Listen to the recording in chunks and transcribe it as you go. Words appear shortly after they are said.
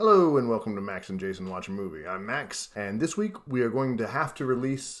Hello and welcome to Max and Jason Watch a Movie. I'm Max, and this week we are going to have to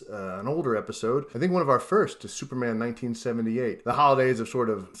release an older episode. I think one of our first to Superman 1978. The holidays have sort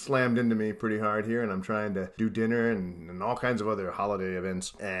of slammed into me pretty hard here, and I'm trying to do dinner and all kinds of other holiday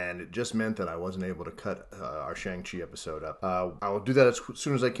events, and it just meant that I wasn't able to cut our Shang Chi episode up. I will do that as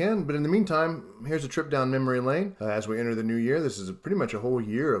soon as I can, but in the meantime, here's a trip down memory lane as we enter the new year. This is pretty much a whole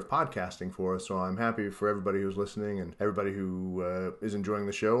year of podcasting for us, so I'm happy for everybody who's listening and everybody who is enjoying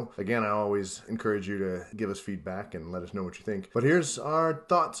the show. Again, I always encourage you to give us feedback and let us know what you think. But here's our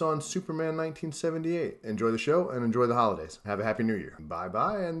thoughts on Superman 1978. Enjoy the show and enjoy the holidays. Have a happy new year.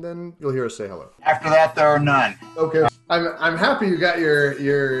 Bye-bye, and then you'll hear us say hello. After that, there are none. Okay. I'm happy you got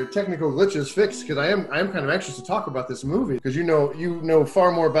your technical glitches fixed, because I am kind of anxious to talk about this movie, because you know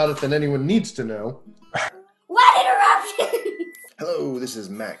far more about it than anyone needs to know. What interruption? Hello, this is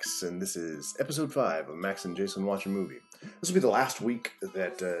Max, and this is episode 5 of Max and Jason Watch a Movie. This will be the last week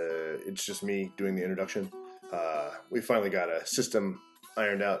that it's just me doing the introduction. We finally got a system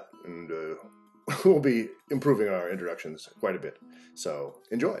ironed out, and we'll be improving our introductions quite a bit. So,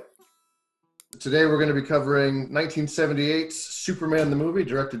 enjoy. Today we're going to be covering 1978's Superman the movie,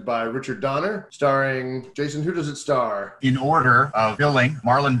 directed by Richard Donner, starring, Jason, who does it star? In order of billing,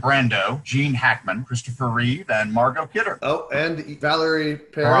 Marlon Brando, Gene Hackman, Christopher Reeve, and Margot Kidder. Oh, and Valerie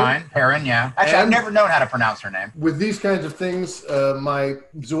Perrin. Perrin, yeah. Actually, I've never known how to pronounce her name. With these kinds of things, my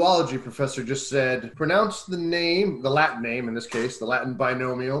zoology professor just said, pronounce the name, the Latin name in this case, the Latin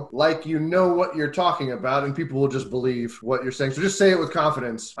binomial, like you know what you're talking about, and people will just believe what you're saying. So just say it with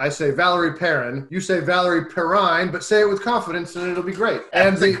confidence. I say Valerie Perrin. You say Valerie Perrine, but say it with confidence and it'll be great.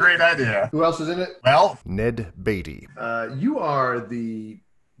 And That's a great idea. Who else is in it? Well, Ned Beatty. You are the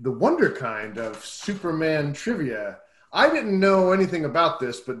wonder kind of Superman trivia. I didn't know anything about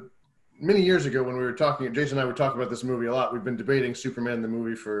this, but many years ago when we were talking, Jason and I were talking about this movie a lot. We've been debating Superman the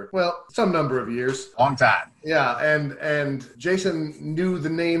movie for, well, some number of years. Long time. Yeah, and Jason knew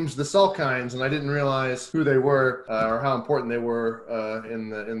the names, the Salkinds, and I didn't realize who they were or how important they were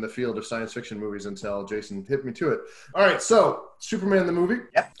in the field of science fiction movies until Jason hit me to it. All right, so Superman the movie.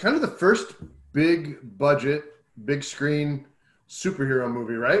 Yep. Kind of the first big budget, big screen superhero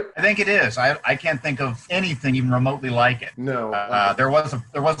movie, right? I think it is. I can't think of anything even remotely like it. No. There was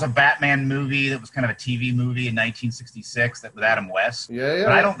a Batman movie that was kind of a TV movie in 1966 with Adam West. Yeah.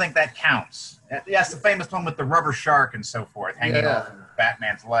 But I don't think that counts. Yes, the famous one with the rubber shark and so forth hanging off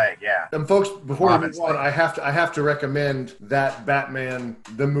Batman's leg. Yeah. And folks, before we move on, I have to recommend that Batman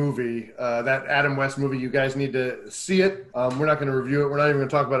the movie, that Adam West movie. You guys need to see it. We're not going to review it. We're not even going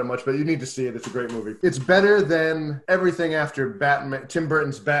to talk about it much, but you need to see it. It's a great movie. It's better than everything after Batman, Tim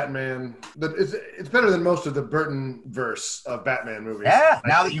Burton's Batman. It's better than most of the Burton verse of Batman movies. Yeah.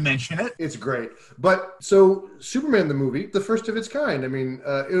 Now that you mention it, it's great. But so Superman the movie, the first of its kind. I mean,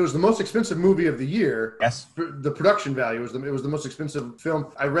 it was the most expensive movie of the year. Yes. The production value was the most expensive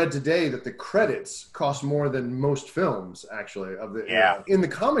film. I read today that the credits cost more than most films, actually. In the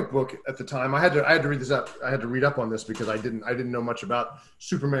comic book at the time, I had to read this up. I had to read up on this because I didn't know much about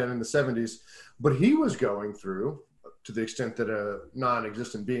Superman in the 70s. But he was going through, to the extent that a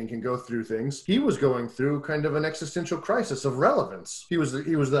non-existent being can go through things, he was going through kind of an existential crisis of relevance. He was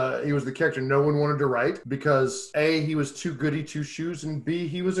the character no one wanted to write because A, he was too goody two shoes, and B,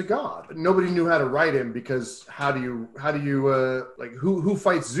 he was a god. Nobody knew how to write him because how do you who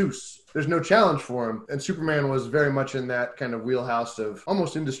fights Zeus? There's no challenge for him. And Superman was very much in that kind of wheelhouse of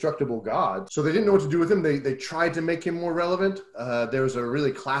almost indestructible god. So they didn't know what to do with him. They tried to make him more relevant. There was a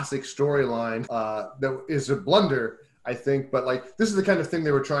really classic storyline that is a blunder, I think, but this is the kind of thing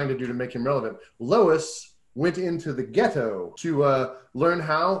they were trying to do to make him relevant. Lois went into the ghetto to learn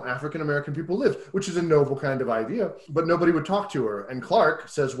how African-American people lived, which is a noble kind of idea, but nobody would talk to her. And Clark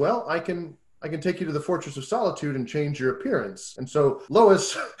says, well, I can take you to the Fortress of Solitude and change your appearance. And so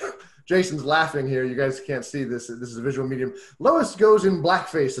Lois... Jason's laughing here. You guys can't see this. This is a visual medium. Lois goes in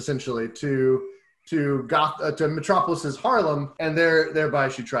blackface, essentially, to Metropolis's Harlem, and thereby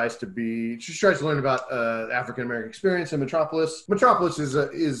she tries to learn about African-American experience in Metropolis. Metropolis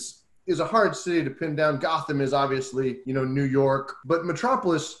is a hard city to pin down. Gotham is obviously, New York, but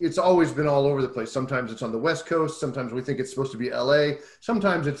Metropolis, it's always been all over the place. Sometimes it's on the West Coast. Sometimes we think it's supposed to be LA.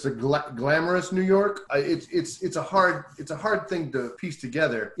 Sometimes it's a glamorous New York. It's a hard thing to piece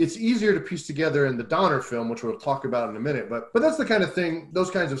together. It's easier to piece together in the Donner film, which we'll talk about in a minute. But that's the kind of thing.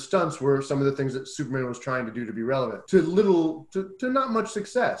 Those kinds of stunts were some of the things that Superman was trying to do to be relevant. To not much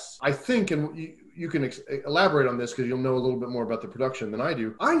success, I think. And you can elaborate on this because you'll know a little bit more about the production than I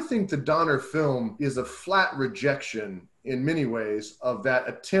do. I think the Donner film is a flat rejection in many ways of that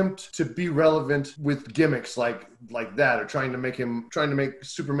attempt to be relevant with gimmicks like that, or trying to make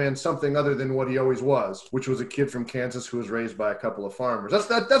Superman something other than what he always was, which was a kid from Kansas who was raised by a couple of farmers.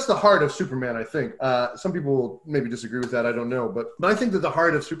 That's the heart of Superman, I think. Some people will maybe disagree with that, I don't know, but I think that the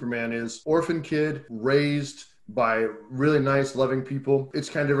heart of Superman is orphan kid raised by really nice, loving people. It's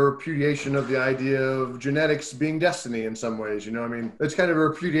kind of a repudiation of the idea of genetics being destiny in some ways, you know what I mean? It's kind of a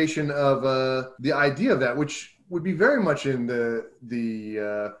repudiation of the idea of that, which would be very much in the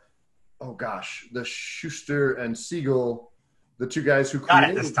Schuster and Siegel, the two guys who created... Got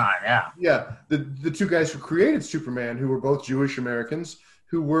it this time, yeah. Yeah, the two guys who created Superman, who were both Jewish Americans,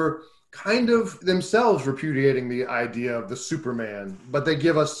 who were kind of themselves repudiating the idea of the Superman, but they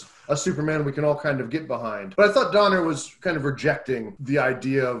give us a Superman we can all kind of get behind. But I thought Donner was kind of rejecting the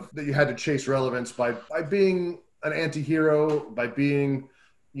idea of that you had to chase relevance by being an anti-hero, by being,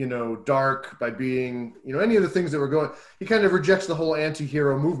 you know, dark, by being, you know, any of the things that were going. He kind of rejects the whole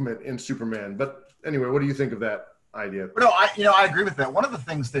anti-hero movement in Superman. But anyway, what do you think of that idea? No, I agree with that. One of the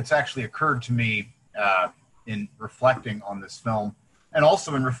things that's actually occurred to me in reflecting on this film, and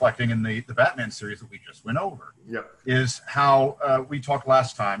also in reflecting in the Batman series that we just went over, is how we talked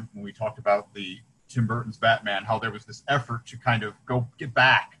last time when we talked about the Tim Burton's Batman, how there was this effort to kind of go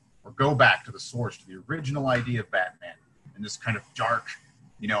back to the source, to the original idea of Batman, and this kind of dark,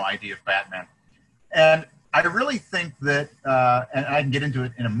 you know, idea of Batman. And I really think that, and I can get into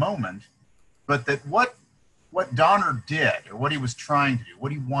it in a moment, but that what Donner did, or what he was trying to do,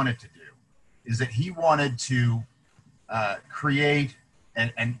 what he wanted to do, is that he wanted to create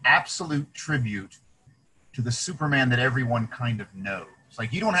an absolute tribute to the Superman that everyone kind of knows.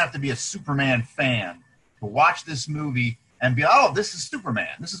 Like, you don't have to be a Superman fan to watch this movie and be, oh, this is Superman.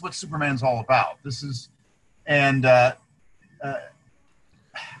 This is what Superman's all about.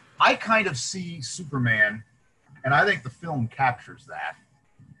 I kind of see Superman, and I think the film captures that.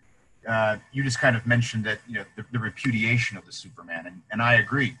 You just kind of mentioned that, you know, the repudiation of the Superman, and I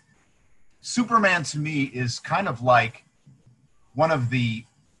agree. Superman to me is kind of like one of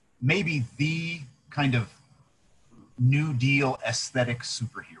maybe the kind of New Deal aesthetic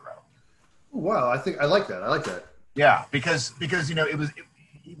superhero. Wow, I like that. Yeah, because you know, it was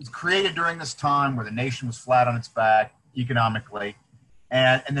created during this time where the nation was flat on its back economically,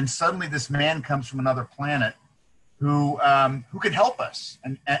 and then suddenly this man comes from another planet who can help us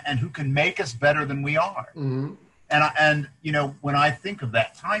and who can make us better than we are. Mm-hmm. And you know, when I think of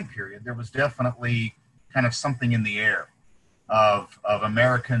that time period, there was definitely kind of something in the air of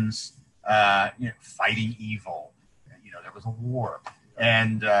Americans, you know, fighting evil. You know, there was a war,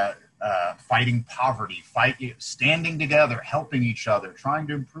 and fighting poverty, standing together, helping each other, trying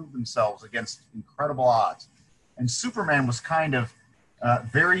to improve themselves against incredible odds. And Superman was kind of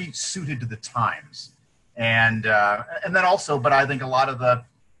very suited to the times, and then also, but I think a lot of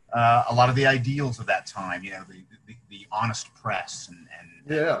the ideals of that time, you know, the honest press and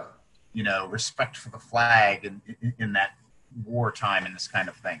you know, respect for the flag in that wartime and this kind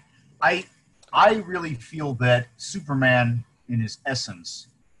of thing. I really feel that Superman, in his essence,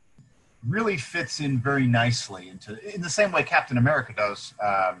 really fits in very nicely in the same way Captain America does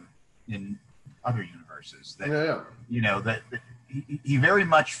in other universes. That you know, that he very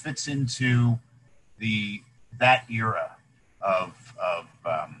much fits into that era of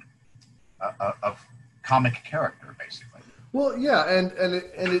comic character, basically. Well, yeah, and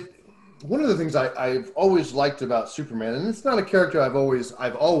it one of the things I've always liked about Superman, and it's not a character I've always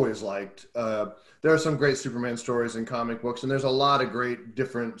liked. There are some great Superman stories in comic books, and there's a lot of great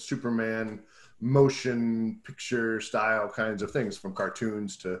different Superman motion picture style kinds of things, from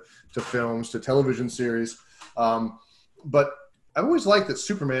cartoons to films to television series. But I've always liked that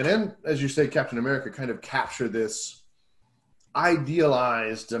Superman and, as you say, Captain America kind of capture this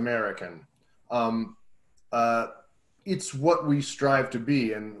idealized American. It's what we strive to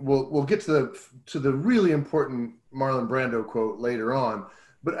be, and we'll get to the really important Marlon Brando quote later on.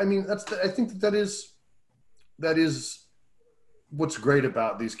 But I mean, I think that is what's great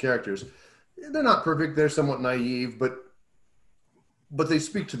about these characters. They're not perfect; they're somewhat naive, but they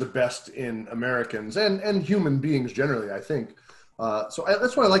speak to the best in Americans and human beings generally, I think. That's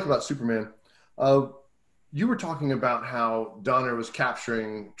what I like about Superman. You were talking about how Donner was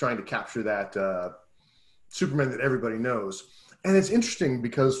trying to capture that Superman that everybody knows. And it's interesting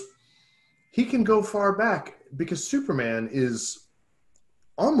because he can go far back, because Superman is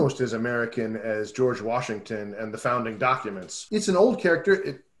almost as American as George Washington and the founding documents. It's an old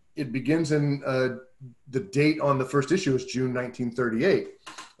character. It begins in the date on the first issue is June 1938.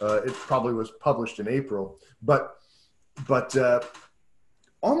 It probably was published in April, but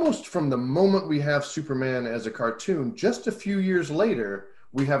almost from the moment we have Superman as a cartoon, just a few years later,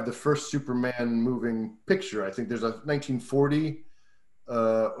 we have the first Superman moving picture. I think there's a 1940,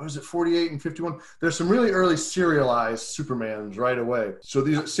 what is it, 48 and 51? There's some really early serialized Supermans right away. So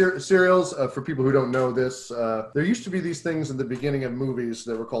these serials, for people who don't know this, there used to be these things in the beginning of movies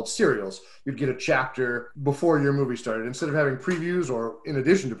that were called serials. You'd get a chapter before your movie started. Instead of having previews, or in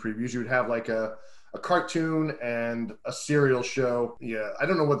addition to previews, you would have like a cartoon and a serial show. Yeah, I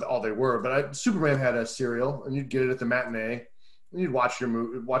don't know what all they were, but Superman had a serial, and you'd get it at the matinee, and you'd watch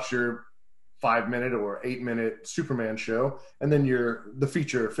your 5-minute or 8-minute Superman show, and then the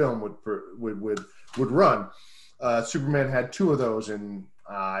feature film would run. Superman had 2 of those, and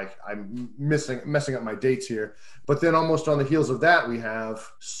I'm messing up my dates here, but then almost on the heels of that, we have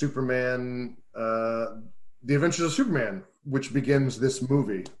Superman, The Adventures of Superman, which begins this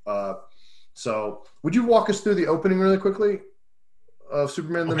movie. So, would you walk us through the opening really quickly of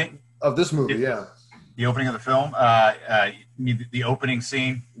Superman of this movie? Yeah, the opening of the film. You mean the opening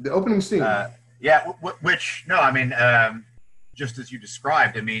scene? The opening scene. Just as you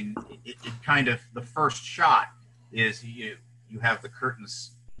described. I mean, it kind of, the first shot is you have the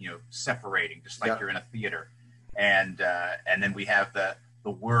curtains separating, just like you're in a theater, and then we have the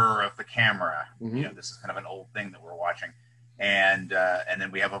whir of the camera. Mm-hmm. This is kind of an old thing that we're watching. And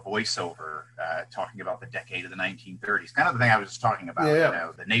then we have a voiceover talking about the decade of the 1930s, kind of the thing I was just talking about. Yeah.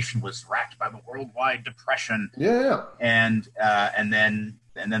 The nation was racked by the worldwide depression. Yeah. And then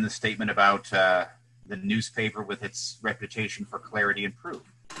the statement about the newspaper with its reputation for clarity and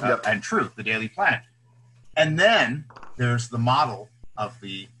and truth, the Daily Planet. And then there's the model of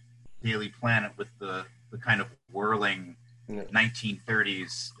the Daily Planet with the kind of whirling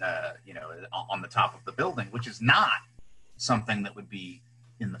 1930s, on the top of the building, which is not something that would be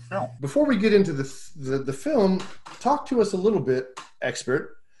in the film. Before we get into the film, talk to us a little bit,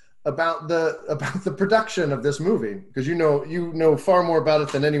 expert, about the production of this movie, because you know far more about it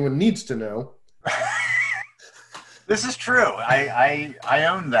than anyone needs to know. This is true. I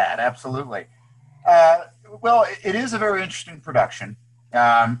own that, absolutely. Well, it is a very interesting production.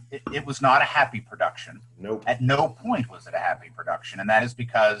 It was not a happy production. Nope. At no point was it a happy production, and that is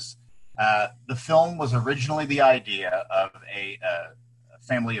because the film was originally the idea of a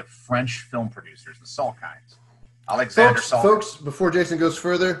family of French film producers, the Salkinds. Alexander Salkind. Folks, before Jason goes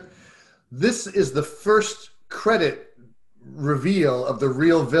further, this is the first credit reveal of the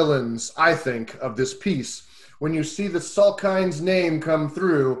real villains, I think, of this piece. When you see the Salkinds' name come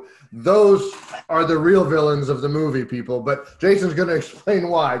through, those are the real villains of the movie, people. But Jason's going to explain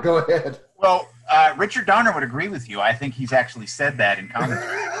why. Go ahead. Well, Richard Donner would agree with you. I think he's actually said that in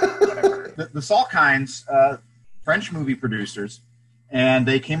commentary. The Salkinds, French movie producers, and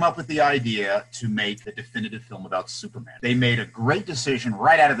they came up with the idea to make the definitive film about Superman. They made a great decision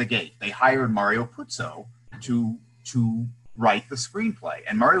right out of the gate. They hired Mario Puzo to write the screenplay.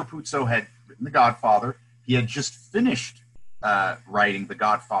 And Mario Puzo had written The Godfather. He had just finished writing the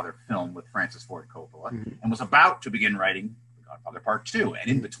Godfather film with Francis Ford Coppola, and was about to begin writing The Godfather Part 2.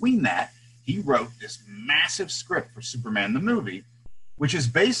 And in between that, he wrote this massive script for Superman the movie, which is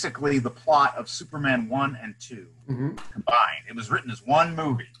basically the plot of Superman 1 and 2 combined. It was written as one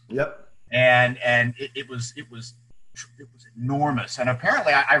movie. Yep. And it was enormous. And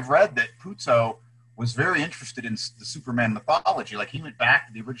apparently I've read that Puzo was very interested in the Superman mythology. Like, he went back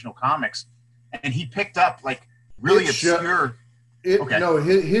to the original comics and he picked up like really obscure.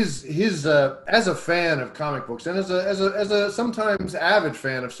 His as a fan of comic books and as a sometimes avid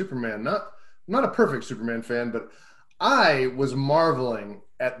fan of Superman, not a perfect Superman fan, but I was marveling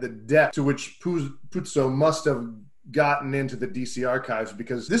at the depth to which Puzo must have gotten into the DC archives,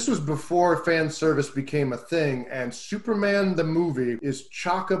 because this was before fan service became a thing, and Superman the movie is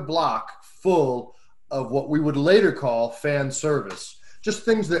chock-a-block full of what we would later call fan service. Just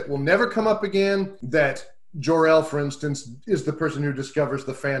things that will never come up again, that Jor-El, for instance, is the person who discovers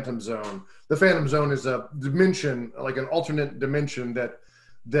the Phantom Zone. The Phantom Zone is a dimension, like an alternate dimension that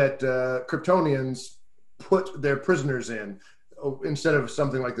Kryptonians put their prisoners in, instead of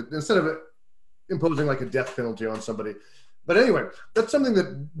something like that, instead of imposing like a death penalty on somebody. But anyway, that's something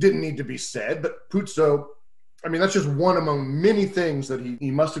that didn't need to be said. But Puzo, I mean, that's just one among many things that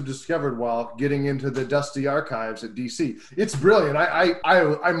he must have discovered while getting into the dusty archives at DC. It's brilliant.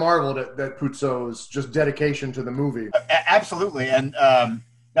 I marveled at that Puzo's just dedication to the movie. Absolutely. And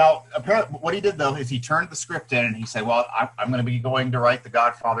Now, apparently, what he did, though, is he turned the script in and he said, well, I'm going to be going to write The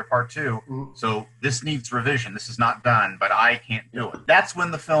Godfather Part 2, so this needs revision. This is not done, but I can't do it. That's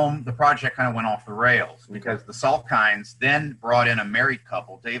when the project kind of went off the rails, because the Salkinds then brought in a married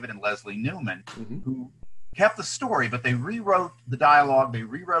couple, David and Leslie Newman, who kept the story, but they rewrote the dialogue, they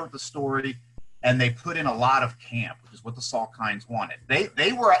rewrote the story, and they put in a lot of camp, which is what the Salkinds wanted.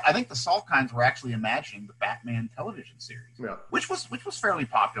 They were, I think the Salkinds were actually imagining the Batman television series, which was fairly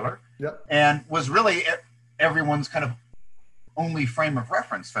popular, and was really everyone's kind of only frame of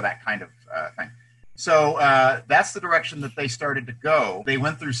reference for that kind of thing. So that's the direction that they started to go. They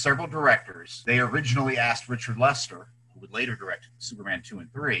went through several directors. They originally asked Richard Lester, who would later direct Superman 2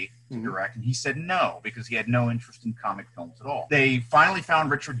 and 3, to direct, and he said no, because he had no interest in comic films at all. They finally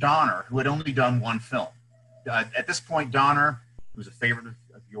found Richard Donner, who had only done one film. At this point, Donner, who's a favorite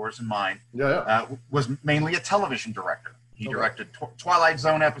of yours and mine, was mainly a television director. He directed Twilight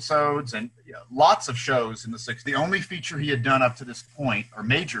Zone episodes and lots of shows in the 60s. The only feature he had done up to this point, or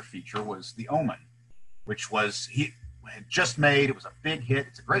major feature, was The Omen, which was he had just made. It was a big hit.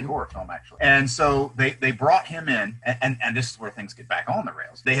 It's a great horror film, actually. And so they brought him in, and this is where things get back on the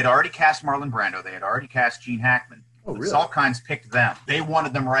rails. They had already cast Marlon Brando. They had already cast Gene Hackman. Oh, really? Salkinds picked them. They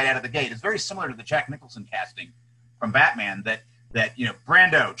wanted them right out of the gate. It's very similar to the Jack Nicholson casting from Batman, that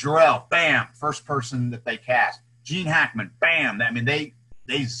Brando, Jor-El, bam, first person that they cast. Gene Hackman, bam. I mean, they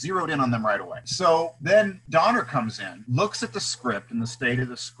zeroed in on them right away. So then Donner comes in, looks at the script and the state of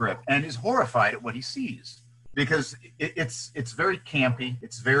the script, and is horrified at what he sees. Because it's very campy.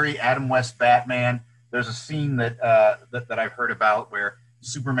 It's very Adam West Batman. There's a scene that I've heard about where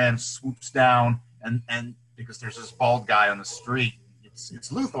Superman swoops down and because there's this bald guy on the street.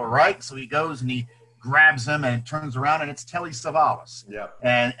 It's Luthor, right? So he goes and he grabs him and turns around and it's Telly Savalas. Yeah.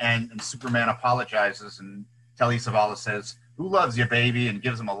 And Superman apologizes and Telly Savalas says, "Who loves you, baby?" and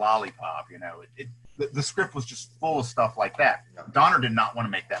gives him a lollipop. The script was just full of stuff like that. Donner did not want to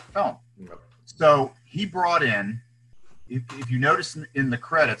make that film. So he brought in, if you notice in the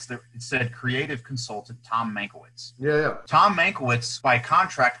credits, it said creative consultant Tom Mankiewicz. Tom Mankiewicz, by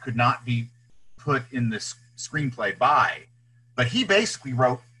contract, could not be put in this screenplay but he basically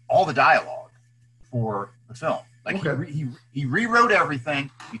wrote all the dialogue for the film. He rewrote everything.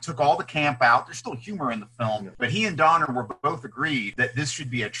 He took all the camp out. There's still humor in the film, but he and Donner were both agreed that this should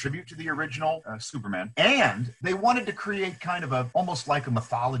be a tribute to the original Superman, and they wanted to create kind of almost like a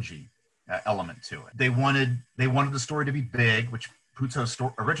mythology element to it. They wanted the story to be big, which Puzo's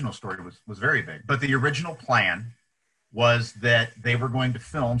original story was very big. But the original plan was that they were going to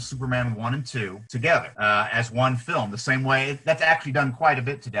film Superman 1 and 2 together as one film, the same way that's actually done quite a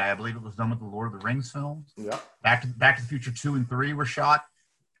bit today. I believe it was done with the Lord of the Rings films. Yeah. Back to the Future 2 and 3 were shot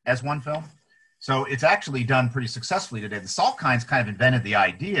as one film. So it's actually done pretty successfully today. The Salkinds kind of invented the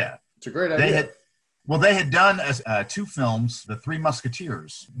idea. It's a great idea. They had done two films, The Three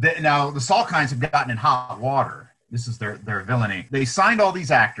Musketeers. Now, the Salkinds have gotten in hot water. This is their villainy. They signed all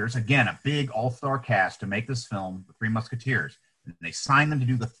these actors, again, a big all-star cast to make this film, The Three Musketeers. And they signed them to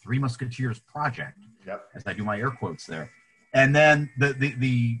do the Three Musketeers project, as I do my air quotes there. And then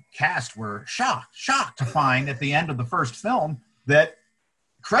the cast were shocked to find at the end of the first film that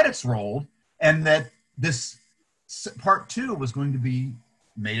credits rolled and that this part 2 was going to be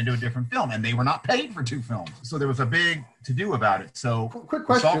made into a different film, and they were not paid for 2 films. So there was a big to-do about it. So quick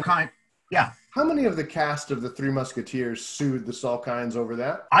question. How many of the cast of the Three Musketeers sued the Salkinds over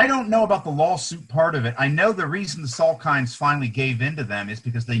that? I don't know about the lawsuit part of it. I know the reason the Salkinds finally gave in to them is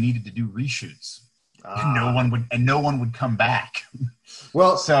because they needed to do reshoots. And no one would come back.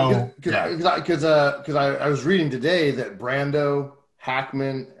 Well, so because I was reading today that Brando,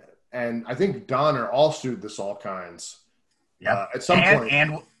 Hackman, and I think Donner all sued the Salkinds. At some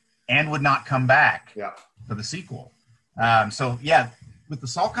point, and would not come back. For the sequel. With the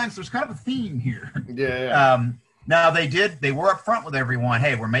Salkinds, there's kind of a theme here. Now they were upfront with everyone.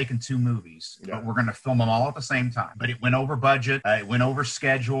 Hey, we're making 2 movies, but we're going to film them all at the same time. But it went over budget. It went over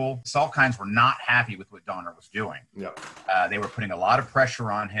schedule. Salkinds were not happy with what Donner was doing. They were putting a lot of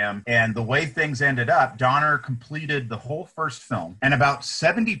pressure on him. And the way things ended up, Donner completed the whole first film and about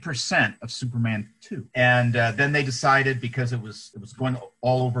 70% of Superman 2. And then they decided, because it was going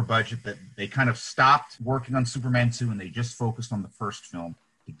all over budget, that they kind of stopped working on Superman 2 and they just focused on the first film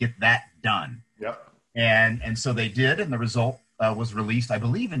to get that done. And so they did, and the result was released, I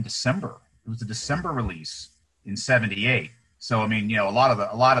believe, in December. It was a December release in '78. So I mean, a lot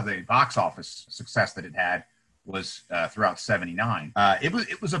of the box office success that it had was throughout '79.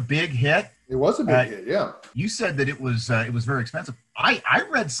 It was a big hit. It was a big hit, yeah. You said that it was very expensive. I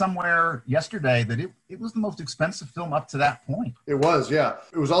read somewhere yesterday that it was the most expensive film up to that point. It was, yeah.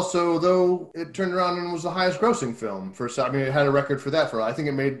 It was also, though, it turned around and was the highest grossing film it had a record for that I think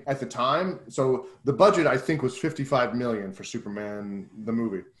it made at the time. So the budget, I think, was $55 million for Superman the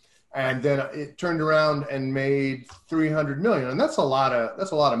movie. And then it turned around and made $300 million. And that's a lot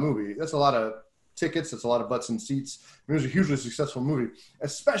of movie. That's a lot of tickets. It's a lot of butts and seats. It was a hugely successful movie,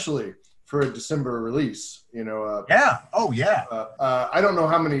 especially for a December release, Yeah. Oh, yeah. I don't know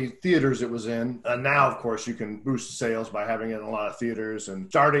how many theaters it was in. Now, of course, you can boost sales by having it in a lot of theaters and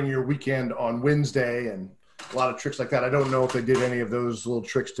starting your weekend on Wednesday and a lot of tricks like that. I don't know if they did any of those little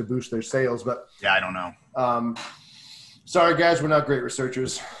tricks to boost their sales, but yeah, I don't know. Sorry, guys, we're not great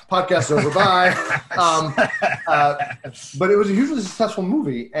researchers. Podcast's over. Bye. But it was a hugely successful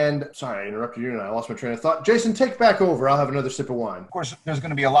movie. And sorry, I interrupted you and I lost my train of thought. Jason, take back over. I'll have another sip of wine. Of course, there's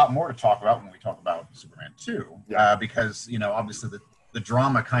going to be a lot more to talk about when we talk about Superman 2, because, obviously the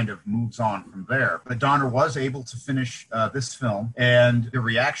drama kind of moves on from there. But Donner was able to finish this film, and the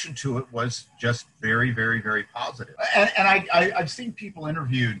reaction to it was just very, very, very positive. And I've seen people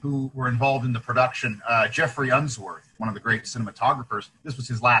interviewed who were involved in the production. Jeffrey Unsworth, one of the great cinematographers, this was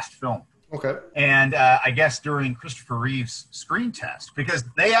his last film. Okay. And I guess during Christopher Reeve's screen test, because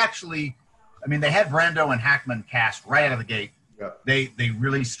they actually, they had Brando and Hackman cast right out of the gate. Yeah. They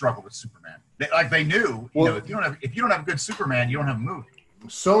really struggled with Superman. They knew, if you don't have a good Superman, you don't have a movie.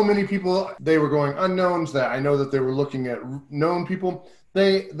 So many people, they were going unknowns that I know that they were looking at known people.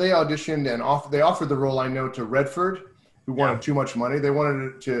 They auditioned and they offered the role, I know, to Redford, who wanted too much money. They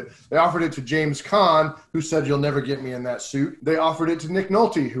offered it to James Caan, who said, "You'll never get me in that suit." They offered it to Nick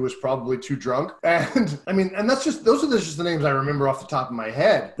Nolte, who was probably too drunk. And that's those are just the names I remember off the top of my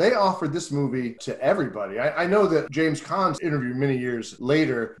head. They offered this movie to everybody. I know that James Caan's interview many years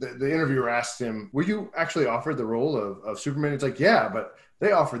later, the interviewer asked him, "Were you actually offered the role of Superman?" He's like, "Yeah, but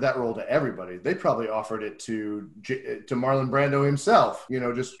they offered that role to everybody. They probably offered it to Marlon Brando himself,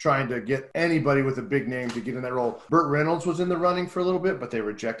 just trying to get anybody with a big name to get in that role." Burt Reynolds was in the running for a little bit, but they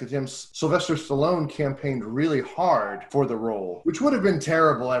rejected him. Sylvester Stallone campaigned really hard for the role, which would have been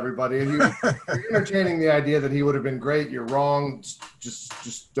terrible, everybody. And you're entertaining the idea that he would have been great. You're wrong.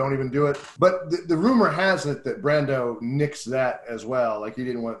 Just don't even do it. But the rumor has it that Brando nixed that as well. Like, he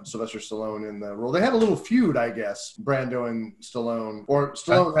didn't want Sylvester Stallone in the role. They had a little feud, I guess, Brando and Stallone, or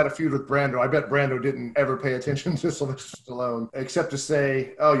Stallone had a feud with Brando. I bet Brando didn't ever pay attention to Sylvester Stallone, except to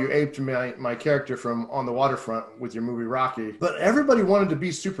say, "Oh, you aped my character from On the Waterfront with your movie Rocky." But everybody wanted to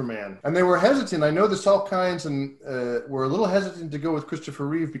be Superman, and they were hesitant. I know this all kinds, and were a little hesitant to go with Christopher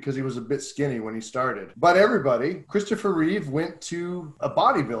Reeve because he was a bit skinny when he started. But Christopher Reeve went to a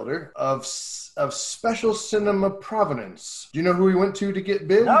bodybuilder of Special Cinema Providence. Do you know who he went to get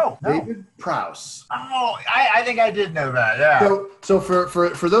big? No. David Prowse. Oh, I think I did know that. Yeah. So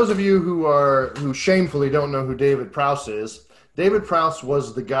for those of you who shamefully don't know who David Prowse is, David Prowse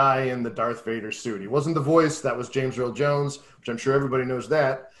was the guy in the Darth Vader suit. He wasn't the voice. That was James Earl Jones, which I'm sure everybody knows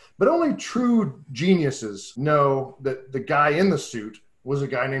that. But only true geniuses know that the guy in the suit was a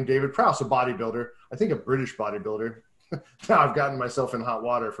guy named David Prowse, a bodybuilder. I think a British bodybuilder. Now I've gotten myself in hot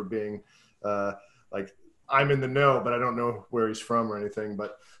water for being I'm in the know, but I don't know where he's from or anything.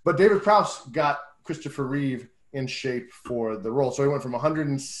 But David Prowse got Christopher Reeve in shape for the role. So he went from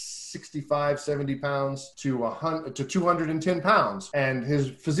 165, 70 pounds to 210 pounds. And his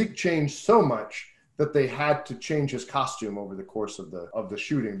physique changed so much that they had to change his costume over the course of the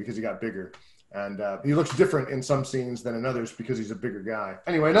shooting because he got bigger. And he looks different in some scenes than in others because he's a bigger guy.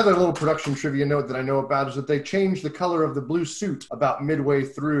 Anyway, another little production trivia note that I know about is that they changed the color of the blue suit about midway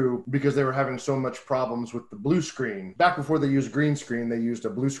through because they were having so much problems with the blue screen. Back before they used green screen, they used a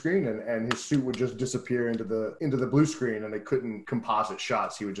blue screen, and his suit would just disappear into the blue screen, and they couldn't composite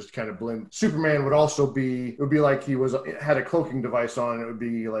shots. He would just kind of blend. Superman would also it would be like he had a cloaking device on, and it would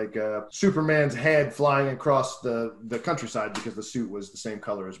be like Superman's head flying across the countryside because the suit was the same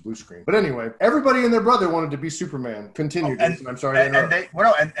color as blue screen. But anyway, everybody and their brother wanted to be Superman. Continue, Jason. I'm sorry to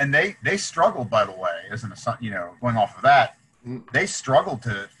interrupt. And they struggled, by the way, going off of that, they struggled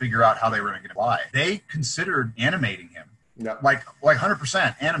to figure out how they were going to get by. They considered animating him. Yeah. Like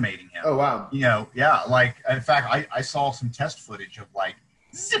 100% animating him. Oh, wow. In fact, I saw some test footage of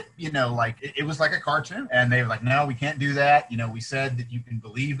zip, it was like a cartoon. And they were like, "No, we can't do that. We said that you can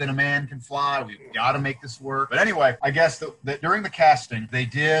believe that a man can fly. We've got to make this work." But anyway, I guess that during the casting, they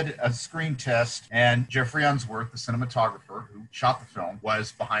did a screen test, and Jeffrey Unsworth, the cinematographer who shot the film,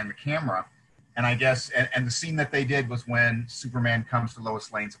 was behind the camera. And I guess, and the scene that they did was when Superman comes to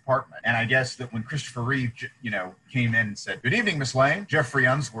Lois Lane's apartment. And I guess that when Christopher Reeve, came in and said, "Good evening, Miss Lane," Jeffrey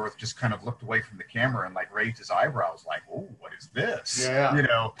Unsworth just kind of looked away from the camera and like raised his eyebrows like, "Oh, what is this?"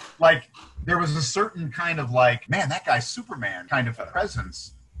 Yeah. Like there was a certain kind of like, man, that guy's Superman kind of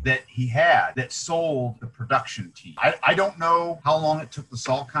presence that he had that sold the production team. I don't know how long it took the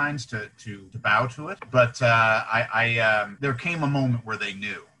Salkinds to bow to it, but there came a moment where they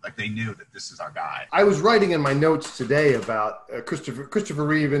knew. Like they knew that this is our guy. I was writing in my notes today about Christopher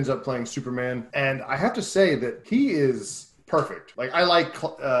Reeve ends up playing Superman, and I have to say that he is perfect. Like I like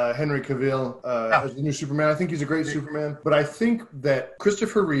Henry Cavill as the new Superman. I think he's a great Superman, but I think that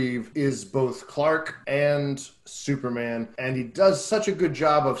Christopher Reeve is both Clark and Superman, and he does such a good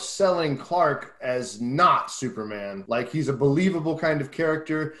job of selling Clark as not Superman. Like he's a believable kind of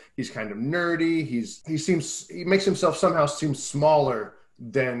character. He's kind of nerdy. He makes himself somehow seem smaller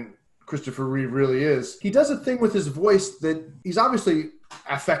than Christopher Reeve really is. He does a thing with his voice that he's obviously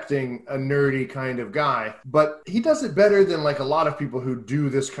affecting a nerdy kind of guy, but he does it better than like a lot of people who do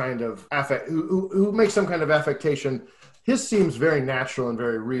this kind of who make some kind of affectation. His seems very natural and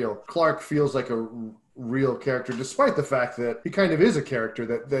very real. Clark feels like a real character, despite the fact that he kind of is a character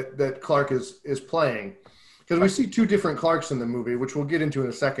that Clark is playing. Because we see two different Clarks in the movie, which we'll get into in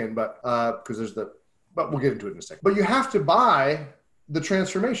a second, but we'll get into it in a second. But you have to buy the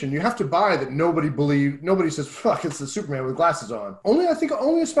transformation. You have to buy that nobody says, fuck, it's the Superman with glasses on. I think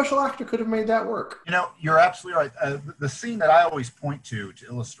only a special actor could have made that work. You're absolutely right. The scene that I always point to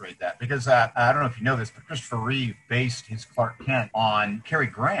illustrate that, because I don't know if you know this, but Christopher Reeve based his Clark Kent on Cary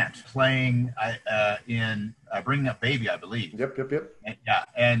Grant playing in Bringing Up Baby, I believe. Yep.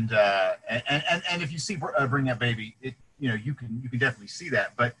 And if you see Bringing Up Baby, you can definitely see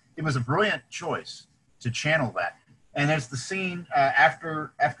that. But it was a brilliant choice to channel that. And there's the scene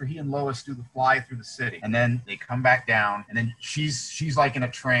after he and Lois do the fly through the city, and then they come back down, and then she's like in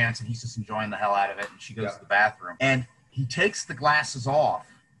a trance, and he's just enjoying the hell out of it, and she goes to the bathroom, and he takes the glasses off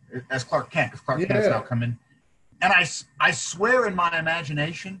as Clark Kent, because Clark Kent has now come in, and I swear in my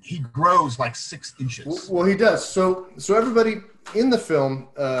imagination he grows like 6 inches. Well, he does. So everybody in the film.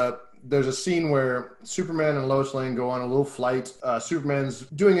 There's a scene where Superman and Lois Lane go on a little flight. Superman's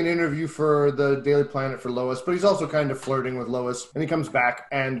doing an interview for the Daily Planet for Lois, but he's also kind of flirting with Lois. And he comes back.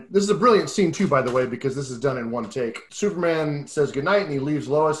 And this is a brilliant scene, too, by the way, because this is done in one take. Superman says goodnight, and he leaves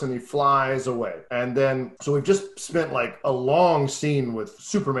Lois, and he flies away. And then, so we've just spent like a long scene with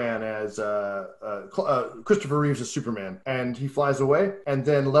Superman as Christopher Reeves as Superman. And he flies away. And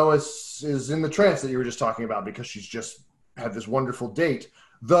then Lois is in the trance that you were just talking about because she's just had this wonderful date.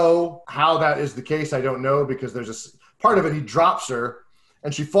 Though how that is the case, I don't know, because there's a part of it, he drops her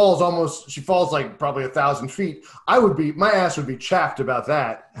and she falls like probably 1,000 feet. My ass would be chapped about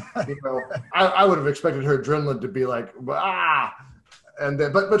that. I would have expected her adrenaline to be like, and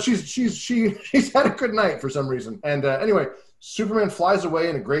then, but she's had a good night for some reason. And anyway, Superman flies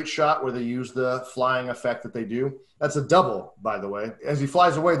away in a great shot where they use the flying effect that they do. That's a double, by the way. As he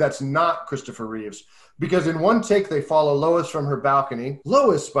flies away, that's not Christopher Reeves. Because in one take, they follow Lois from her balcony.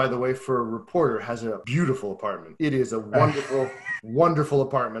 Lois, by the way, for a reporter, has a beautiful apartment. It is a wonderful, wonderful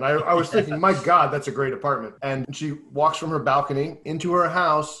apartment. I was thinking, my God, that's a great apartment. And she walks from her balcony into her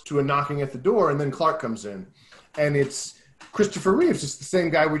house to a knocking at the door, and then Clark comes in. And it's Christopher Reeves. It's the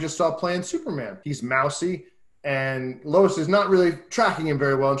same guy we just saw playing Superman. He's mousy. And Lois is not really tracking him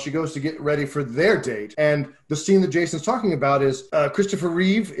very well, and she goes to get ready for their date. And the scene that Jason's talking about is Christopher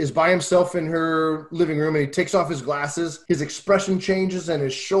Reeve is by himself in her living room, and he takes off his glasses. His expression changes, and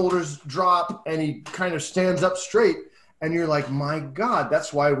his shoulders drop, and he kind of stands up straight. And you're like, my God,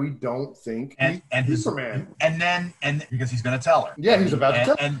 that's why we don't think he's Superman. And because he's going to tell her. Yeah, he's about to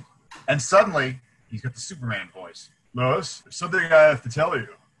tell her. And suddenly, he's got the Superman voice. Lois, there's something I have to tell you.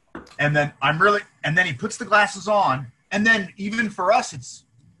 And then he puts the glasses on, and then even for us,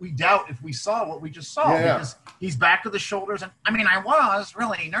 we doubt if we saw what we just saw because he's back to the shoulders. And I was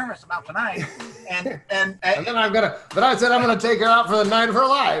really nervous about tonight, and then I said I'm gonna take her out for the night of her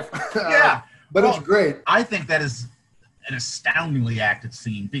life. But it's great. I think that is an astoundingly acted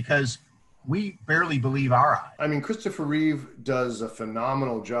scene because we barely believe our eyes. I mean, Christopher Reeve does a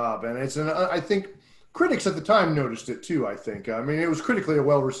phenomenal job, and I think. Critics at the time noticed it too, I think. I mean, it was critically a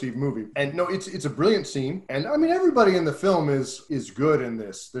well-received movie. And no, it's a brilliant scene. And I mean, everybody in the film is good in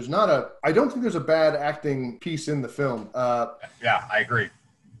this. I don't think there's a bad acting piece in the film. Yeah, I agree.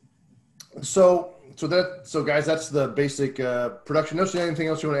 So guys, that's the basic production notes. Anything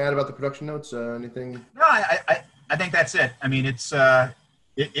else you want to add about the production notes? Anything? No, I think that's it. I mean,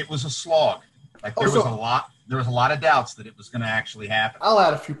 it was a slog. Like there was there was a lot of doubts that it was going to actually happen. I'll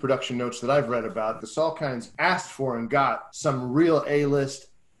add a few production notes that I've read about. The Salkinds asked for and got some real A-list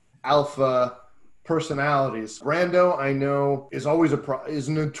alpha personalities. Brando, I know, is always is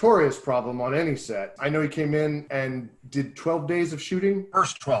a notorious problem on any set. I know he came in and did 12 days of shooting.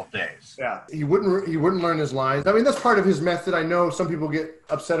 First 12 days. Yeah, he wouldn't learn his lines. I mean, that's part of his method. I know some people get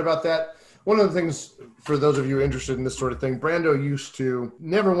upset about that. One of the things, for those of you interested in this sort of thing, Brando used to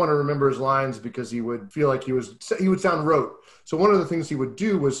never want to remember his lines because he would feel like he would sound rote. So one of the things he would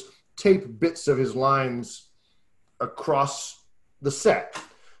do was tape bits of his lines across the set.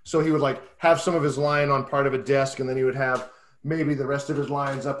 So he would like have some of his line on part of a desk, and then he would have maybe the rest of his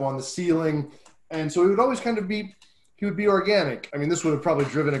lines up on the ceiling. And so he would always kind of he would be organic. I mean, this would have probably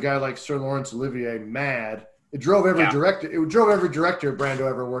driven a guy like Sir Laurence Olivier mad. It drove every director Brando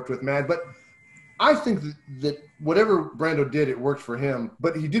ever worked with mad. But I think that whatever Brando did, it worked for him.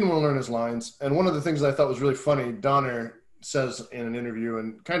 But he didn't want to learn his lines. And one of the things that I thought was really funny, Donner says in an interview,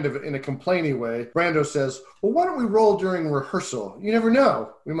 and kind of in a complainy way, Brando says, well, why don't we roll during rehearsal? You never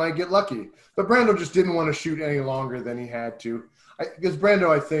know. We might get lucky. But Brando just didn't want to shoot any longer than he had to. Because Brando,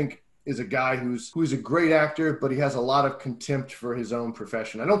 I think, is a guy who's a great actor, but he has a lot of contempt for his own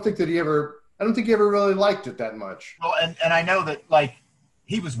profession. I don't think he ever really liked it that much. Well, and I know that, like,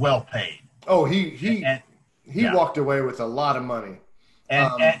 he was well paid. Oh, he walked away with a lot of money.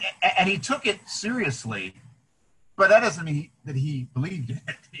 And he took it seriously. But that doesn't mean that he believed it.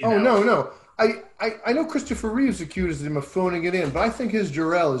 No. I know Christopher Reeves accused him of phoning it in, but I think his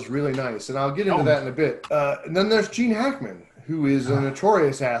Jor-El is really nice, and I'll get into that in a bit. And then there's Gene Hackman, who is a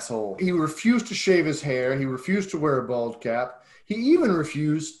notorious asshole. He refused to shave his hair. He refused to wear a bald cap. He even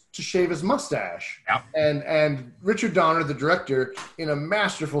refused to shave his mustache. Yep. And Richard Donner, the director, in a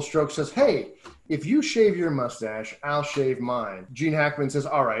masterful stroke says, hey, if you shave your mustache, I'll shave mine. Gene Hackman says,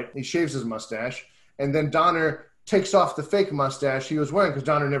 all right. He shaves his mustache, and then Donner takes off the fake mustache he was wearing because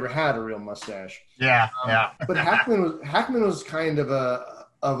Donner never had a real mustache. Yeah. But Hackman was kind of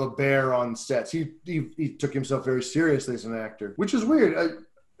a bear on sets. He took himself very seriously as an actor, which is weird.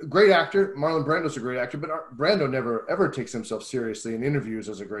 A great actor. Marlon Brando's a great actor, but Brando never ever takes himself seriously in interviews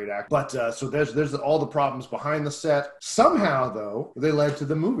as a great actor. But so there's all the problems behind the set. Somehow, though, they led to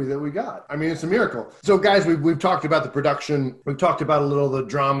the movie that we got. I mean, it's a miracle. So, guys, we've talked about the production. We've talked about a little of the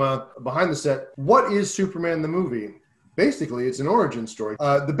drama behind the set. What is Superman the movie? Basically, it's an origin story.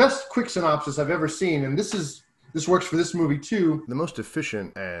 The best quick synopsis I've ever seen, and this works for this movie too. The most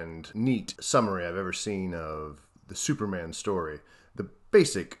efficient and neat summary I've ever seen of the Superman story. The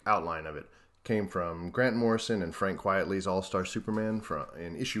basic outline of it came from Grant Morrison and Frank Quitely's All-Star Superman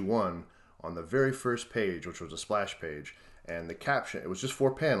in issue 1 on the very first page, which was a splash page. And the caption, it was just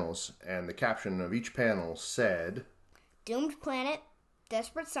 4 panels, and the caption of each panel said, Doomed planet,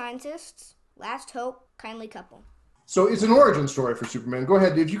 desperate scientists, last hope, kindly couple. So it's an origin story for Superman. Go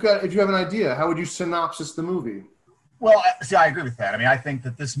ahead. If you have an idea, how would you synopsis the movie? Well, see, I agree with that. I mean, I think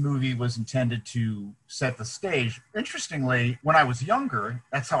that this movie was intended to set the stage. Interestingly, when I was younger,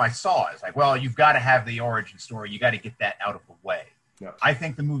 that's how I saw it. It's like, well, you've got to have the origin story. You got to get that out of the way. Yeah. I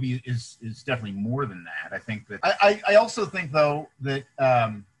think the movie is definitely more than that. I think that I also think, though, that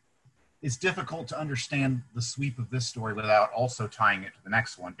it's difficult to understand the sweep of this story without also tying it to the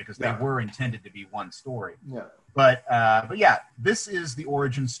next one, because they were intended to be one story. Yeah. But yeah, this is the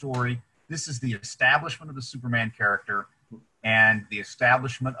origin story. This is the establishment of the Superman character and the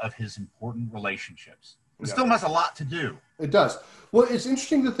establishment of his important relationships. It still has a lot to do. It does. Well, it's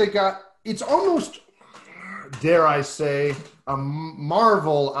interesting that it's almost, dare I say, a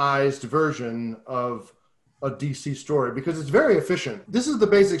Marvel-ized version of a DC story, because it's very efficient. This is the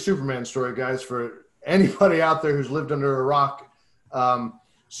basic Superman story, guys, for anybody out there who's lived under a rock.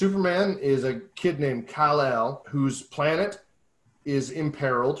 Superman is a kid named Kal-El whose planet is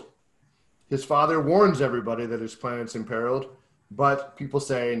imperiled. His father warns everybody that his planet's imperiled, but people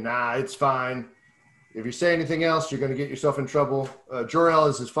say, nah, it's fine. If you say anything else, you're going to get yourself in trouble. Jor-El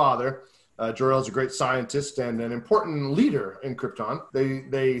is his father. Jor-El is a great scientist and an important leader in Krypton.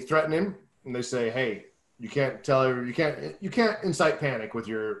 They threaten him, and they say, hey, you can't incite panic with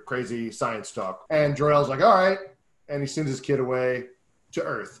your crazy science talk. And Jor-El's like, all right. And he sends his kid away to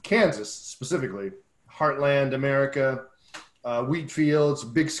Earth, Kansas specifically, Heartland, America, wheat fields,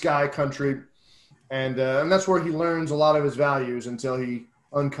 big sky country. And that's where he learns a lot of his values until he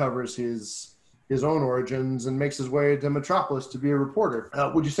uncovers his own origins and makes his way to Metropolis to be a reporter.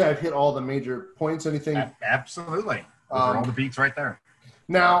 Would you say I've hit all the major points? Anything? Absolutely. Those are all the beats right there.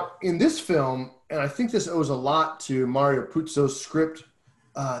 Now, in this film, and I think this owes a lot to Mario Puzo's script,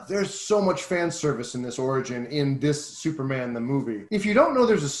 there's so much fan service in this origin, in this Superman the movie. If you don't know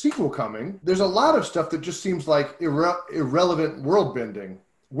there's a sequel coming, there's a lot of stuff that just seems like irrelevant world building.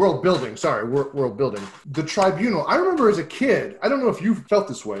 The Tribunal. I remember as a kid, I don't know if you felt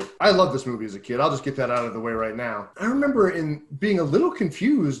this way. I love this movie as a kid. I'll just get that out of the way right now. I remember in being a little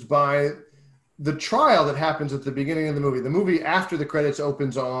confused by the trial that happens at the beginning of the movie. The movie after the credits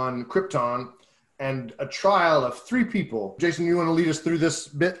opens on Krypton, and a trial of 3 people. Jason, you want to lead us through this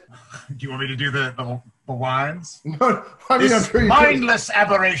bit? Do you want me to do the lines? No, I mean, this I'm sure you mindless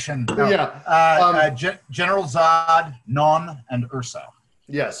aberration. No. Yeah. General Zod, Non, and Ursa.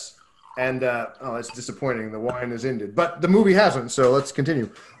 Yes. And, it's disappointing. The wine has ended. But the movie hasn't, so let's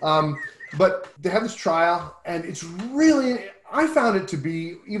continue. But they have this trial, and it's really... I found it to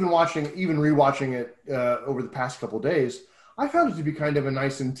be, even rewatching it over the past couple of days, I found it to be kind of a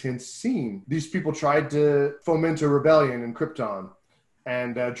nice, intense scene. These people tried to foment a rebellion in Krypton,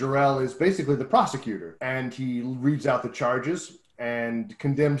 and Jor-El is basically the prosecutor, and he reads out the charges and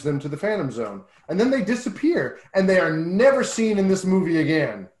condemns them to the Phantom Zone. And then they disappear, and they are never seen in this movie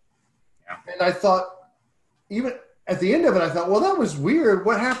again. Yeah. And I thought, even at the end of it, I thought, well, that was weird.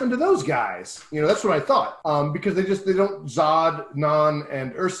 What happened to those guys? That's what I thought. Because they don't, Zod, Non,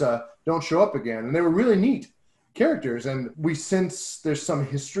 and Ursa don't show up again. And they were really neat characters, and we sense there's some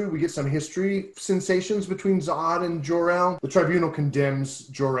history. We get some history sensations between Zod and Jor-El. The Tribunal condemns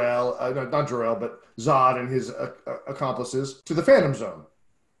Jor-El, not Jor-El, but Zod and his accomplices to the Phantom Zone.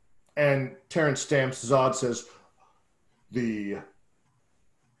 And Terrence Stamp's Zod says, the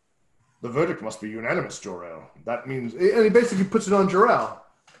verdict must be unanimous, Jor-El. That means, and he basically puts it on Jor-El.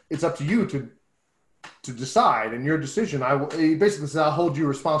 It's up to you to decide, and your decision. He basically says, I'll hold you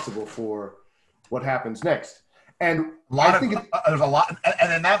responsible for what happens next. And there's a lot,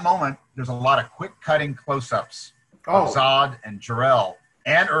 and in that moment, there's a lot of quick cutting close-ups of Zod and Jor-El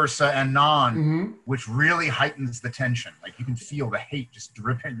and Ursa and Non, which really heightens the tension. Like, you can feel the hate just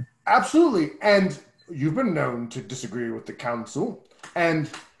dripping. Absolutely. And you've been known to disagree with the council. And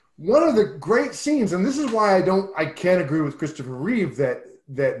one of the great scenes, and this is why I can't agree with Christopher Reeve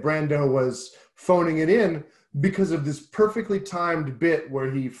that Brando was phoning it in, because of this perfectly timed bit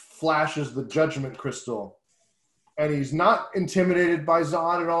where he flashes the Judgment Crystal. And he's not intimidated by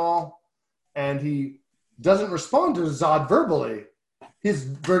Zod at all. And he doesn't respond to Zod verbally. His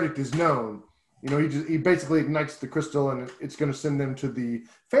verdict is known. He basically ignites the crystal, and it's going to send them to the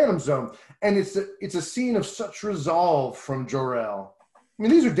Phantom Zone. And it's a scene of such resolve from Jor-El. I mean,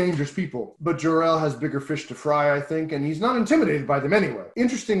 these are dangerous people, but Jor-El has bigger fish to fry, I think, and he's not intimidated by them anyway.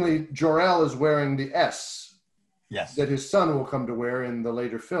 Interestingly, Jor-El is wearing the S. Yes. That his son will come to wear in the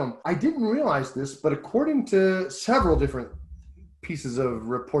later film. I didn't realize this, but according to several different pieces of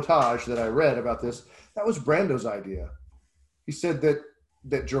reportage that I read about this, that was Brando's idea. He said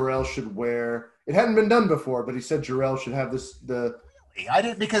that Jor-El should wear, it hadn't been done before, but he said Jor-El should have I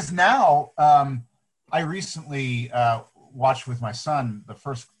didn't, because now I recently watched with my son the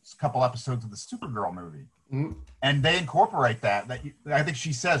first couple episodes of the Supergirl movie. Mm-hmm. And they incorporate that I think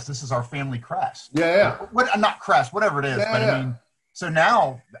she says, this is our family crest. Yeah. Not crest, whatever it is. Yeah, but I mean, so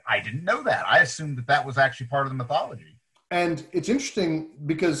now I didn't know that. I assumed that was actually part of the mythology. And it's interesting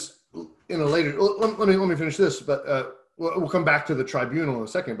because in a later, let me finish this, but we'll come back to the Tribunal in a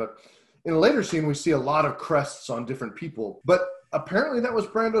second. But in a later scene, we see a lot of crests on different people. But apparently that was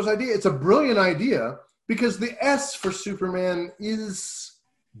Brando's idea. It's a brilliant idea because the S for Superman is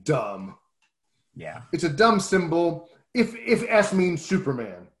dumb. Yeah, it's a dumb symbol. If S means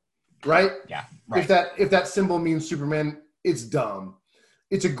Superman, right? Yeah, right. If that symbol means Superman, it's dumb.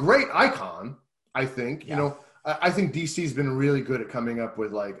 It's a great icon, I think. Yeah. I think DC's been really good at coming up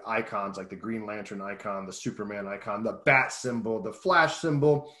with like icons, like the Green Lantern icon, the Superman icon, the bat symbol, the Flash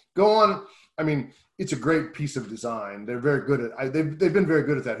symbol. Go on. I mean, it's a great piece of design. They're very good at. They've been very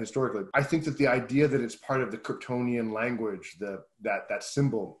good at that historically. I think that the idea that it's part of the Kryptonian language, that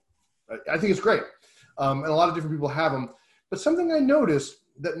symbol. I think it's great. And a lot of different people have them. But something I noticed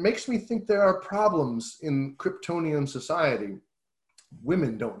that makes me think there are problems in Kryptonian society.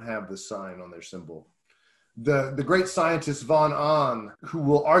 Women don't have this sign on their symbol. The great scientist Von Ahn, who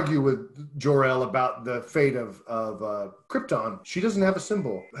will argue with Jor-El about the fate of Krypton, she doesn't have a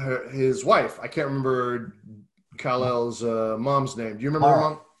symbol. His wife, I can't remember Kal-El's mom's name. Do you remember her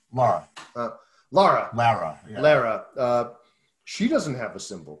mom? Lara. Lara. She doesn't have a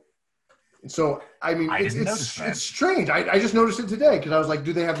symbol. And so, I mean, it's strange. I just noticed it today because I was like,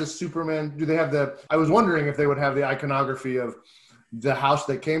 do they have the Superman? I was wondering if they would have the iconography of the house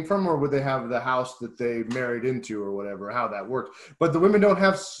they came from, or would they have the house that they married into or whatever, how that worked. But the women don't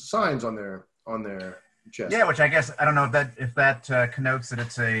have signs on their chest. Yeah, which I guess I don't know if that connotes that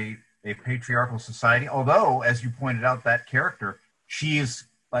it's a patriarchal society. Although, as you pointed out, that character, she is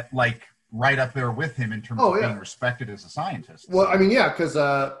like right up there with him in terms of being respected as a scientist. Well, I mean, yeah, because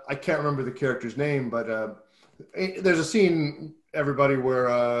I can't remember the character's name, but there's a scene, everybody,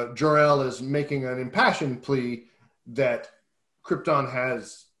 where Jor-El is making an impassioned plea that Krypton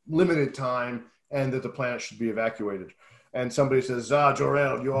has limited time and that the planet should be evacuated. And somebody says,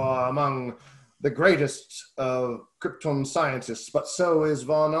 Jor-El, you are among the greatest of Krypton scientists, but so is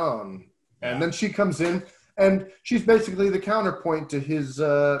Von On. Yeah. And then she comes in, and she's basically the counterpoint to his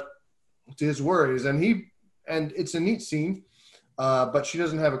worries. And it's a neat scene, but she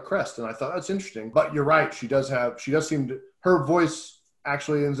doesn't have a crest. And I thought, that's interesting. But you're right. She does seem to, her voice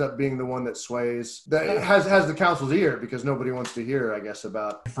actually ends up being the one that sways, that has the council's ear, because nobody wants to hear, I guess,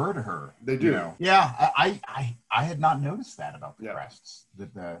 about. Refer to her. They do. You know. Yeah. I had not noticed that about the crests,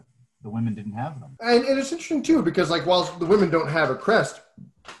 that the women didn't have them. And it's interesting too, because like, while the women don't have a crest,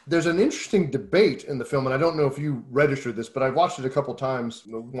 there's an interesting debate in the film, and I don't know if you registered this, but I watched it a couple times,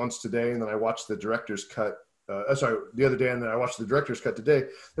 once today, and then I watched the director's cut, the other day, and then I watched the director's cut today.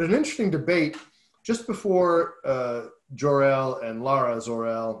 There's an interesting debate just before Jor-El and Lara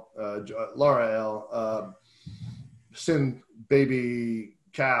El send baby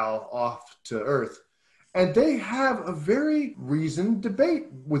Cal off to Earth, and they have a very reasoned debate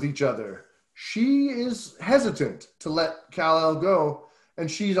with each other. She is hesitant to let Kal-El go, and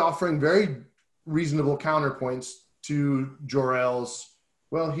she's offering very reasonable counterpoints to Jor-El's,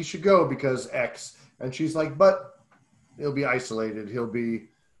 well, he should go because X. And she's like, but he'll be isolated. He'll be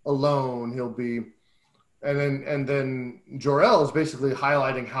alone. He'll be... And then Jor-El is basically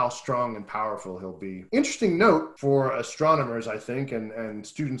highlighting how strong and powerful he'll be. Interesting note for astronomers, I think, and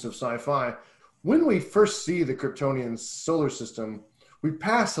students of sci-fi. When we first see the Kryptonian solar system, we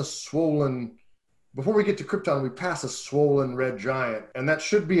pass a swollen... Before we get to Krypton, we pass a swollen red giant. And that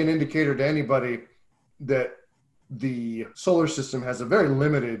should be an indicator to anybody that the solar system has a very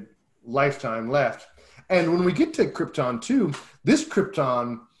limited lifetime left. And when we get to Krypton 2, this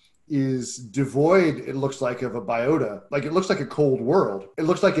Krypton is devoid, it looks like, of a biota. Like, it looks like a cold world. It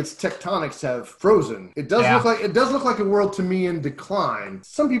looks like its tectonics have frozen. It does look like a world, to me, in decline.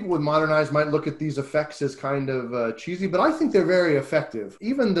 Some people with modern eyes might look at these effects as kind of cheesy, but I think they're very effective.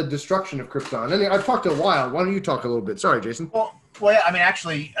 Even the destruction of Krypton. And I've talked a while. Why don't you talk a little bit? Sorry, Jason. Well, I mean,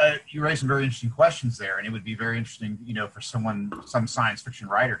 actually, you raised some very interesting questions there, and it would be very interesting, for some science fiction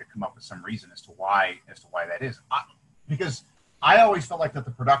writer to come up with some reason as to why that is. Because I always felt like that the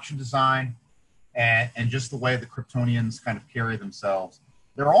production design and just the way the Kryptonians kind of carry themselves,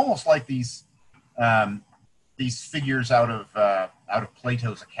 they're almost like these figures out of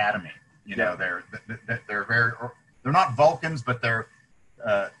Plato's Academy. They're not Vulcans, but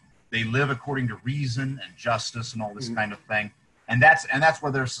they live according to reason and justice and all this kind of thing. And that's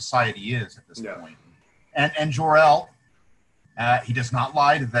where their society is at this point. And Jor-El, he does not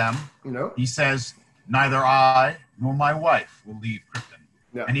lie to them. No. He says, neither I nor my wife will leave Krypton.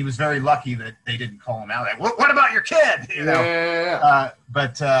 Yeah. And he was very lucky that they didn't call him out. Like, what about your kid?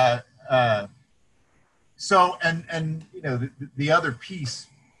 So the other piece,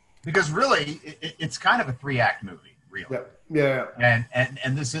 because really it's kind of a 3-act movie, really. Yeah.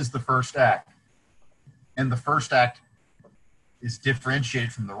 And this is the first act. And the first act is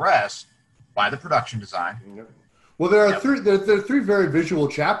differentiated from the rest by the production design. Yep. Well, there are three very visual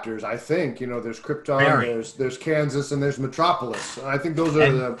chapters, I think. There's Krypton, there's Kansas, and there's Metropolis. And I think those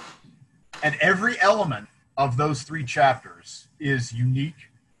are and every element of those 3 chapters is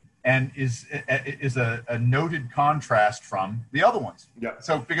unique and is a noted contrast from the other ones. Yeah.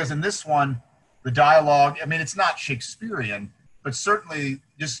 So, because in this one, the dialogue, I mean, it's not Shakespearean, but certainly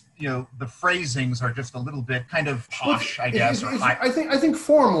just, the phrasings are just a little bit kind of posh, I guess. I think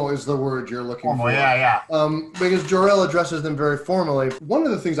formal is the word you're looking for. Yeah. Because Jor-El addresses them very formally. One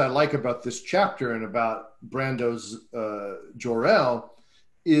of the things I like about this chapter and about Brando's Jor-El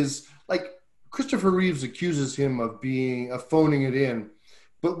is, like, Christopher Reeves accuses him of phoning it in.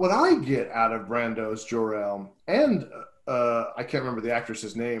 But what I get out of Brando's Jor-El, and I can't remember the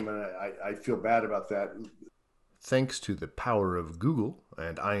actress's name, and I feel bad about that. Thanks to the power of Google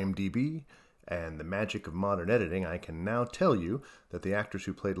and IMDb and the magic of modern editing, I can now tell you that the actress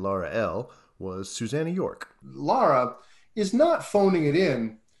who played Lara L was Susanna York. Lara is not phoning it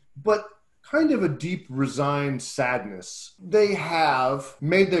in, but kind of a deep, resigned sadness. They have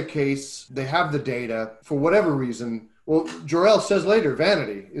made their case. They have the data. For whatever reason, well, Jor-El says later,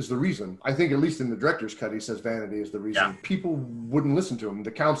 vanity is the reason. I think at least in the director's cut, he says vanity is the reason. Yeah. People wouldn't listen to him.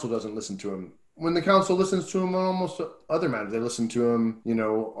 The council doesn't listen to him when the council listens to him on almost other matters. They listen to him,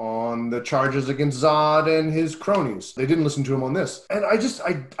 on the charges against Zod and his cronies. They didn't listen to him on this. And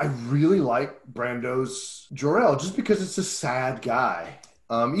I really like Brando's Jor-El just because it's a sad guy.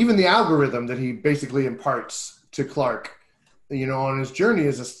 Even the algorithm that he basically imparts to Clark, on his journey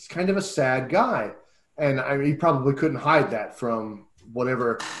is kind of a sad guy. And he probably couldn't hide that from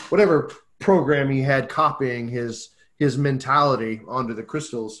whatever program he had copying his mentality onto the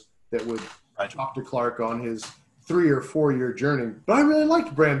crystals that would talk to Clark on his 3 or 4 year journey. But I really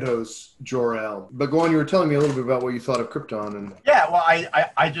liked Brando's Jor-El. But go on, you were telling me a little bit about what you thought of Krypton. And yeah, well,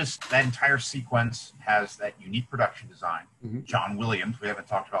 I just, that entire sequence has that unique production design. Mm-hmm. John Williams, we haven't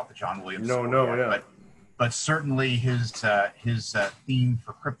talked about the John Williams No, yet, yeah. but certainly his theme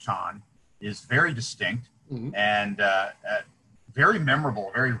for Krypton is very distinct mm-hmm. and very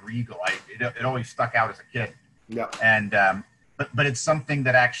memorable, very regal. It always stuck out as a kid. Yeah. And but it's something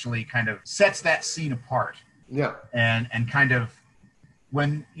that actually kind of sets that scene apart. Yeah. And kind of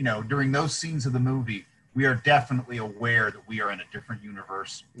when, during those scenes of the movie, we are definitely aware that we are in a different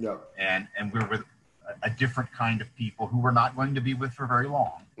universe. Yeah. And we're with a different kind of people who we're not going to be with for very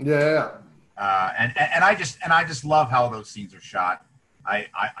long. Yeah. And I just love how those scenes are shot.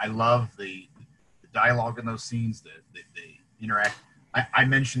 I love the dialogue in those scenes, the interact. I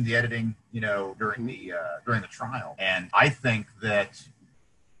mentioned the editing, during the trial, and I think that,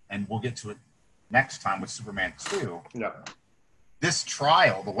 and we'll get to it next time with Superman 2. Yeah. This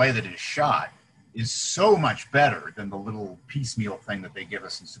trial, the way that it is shot, is so much better than the little piecemeal thing that they give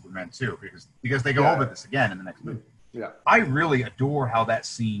us in Superman 2, because they go over this again in the next movie. Yeah. I really adore how that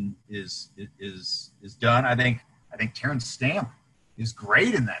scene is done. I think Terrence Stamp is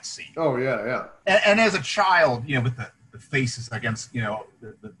great in that scene. Oh yeah. And as a child, with the faces against,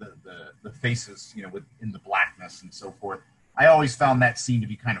 the faces, in the blackness and so forth, I always found that scene to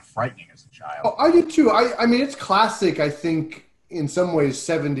be kind of frightening as a child. Oh, I did too. I mean, it's classic, I think, in some ways,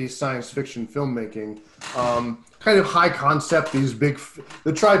 70s science fiction filmmaking. Kind of high concept,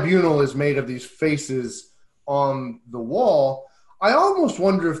 the tribunal is made of these faces on the wall. I almost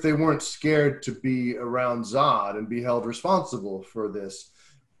wonder if they weren't scared to be around Zod and be held responsible for this.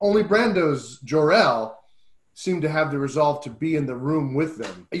 Only Brando's Jor-El seemed to have the resolve to be in the room with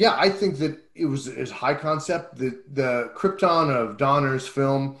them. Yeah, I think that it was high concept. The Krypton of Donner's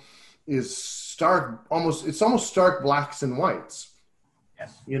film is almost stark blacks and whites.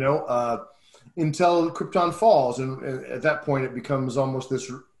 Yes. Until Krypton falls, and at that point it becomes almost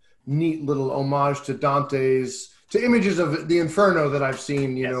this neat little homage to to images of the Inferno that I've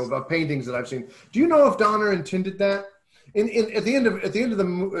seen, of paintings that I've seen. Do you know if Donner intended that? At the end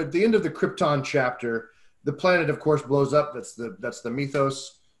of the Krypton chapter, the planet, of course, blows up. That's the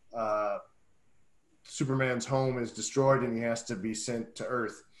mythos. Superman's home is destroyed, and he has to be sent to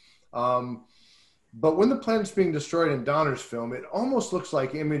Earth. But when the planet's being destroyed in Donner's film, it almost looks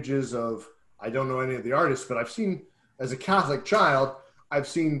like images of, I don't know any of the artists, but I've seen, as a Catholic child, I've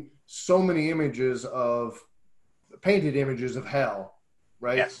seen so many painted images of hell,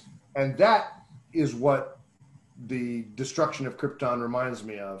 right? Yes. And that is what the destruction of Krypton reminds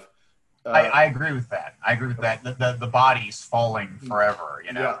me of. I agree with that. The bodies falling forever,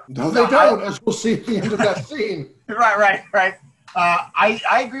 Yeah. No, they don't, as we'll see at the end of that scene. Right.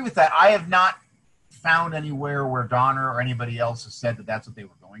 I agree with that. I have not found anywhere where Donner or anybody else has said that that's what they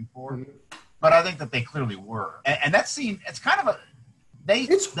were going for, but I think that they clearly were. And that scene, it's kind of they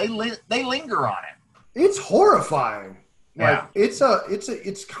linger on it. It's horrifying. Yeah.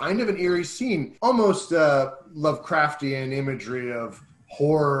 It's kind of an eerie scene, almost Lovecraftian imagery of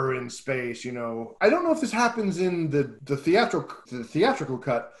horror in space. I don't know if this happens in the theatrical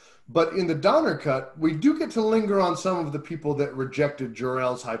cut, but in the Donner cut, we do get to linger on some of the people that rejected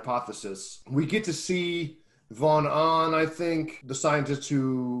Jor-El's hypothesis. We get to see Von Ahn, I think, the scientists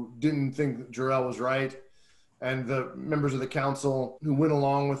who didn't think Jor-El was right, and the members of the council who went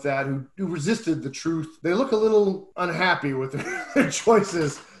along with that, who resisted the truth. They look a little unhappy with their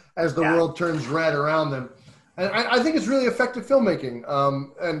choices as the world turns red around them. And I think it's really effective filmmaking.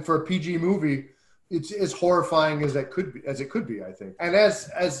 And for a PG movie, it's as horrifying as it could be, I think. And as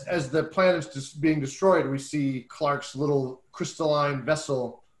the planet's just being destroyed, we see Clark's little crystalline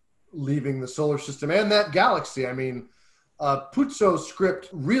vessel leaving the solar system and that galaxy. I mean, Puzo's script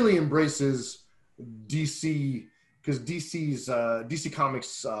really embraces DC, because DC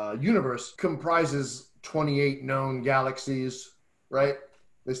Comics universe comprises 28 known galaxies, right?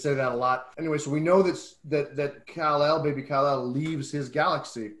 They say that a lot. Anyway, so we know that Kal-El, baby Kal-El, leaves his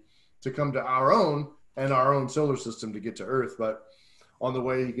galaxy to come to our own solar system to get to Earth. But on the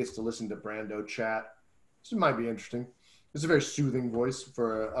way, he gets to listen to Brando chat. So it might be interesting. It's a very soothing voice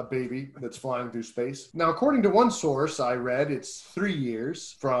for a baby that's flying through space. Now, according to one source I read, it's 3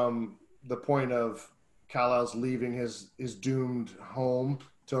 years from the point of Kal-El's leaving his doomed home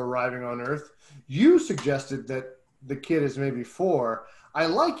to arriving on Earth. You suggested that the kid is maybe 4. I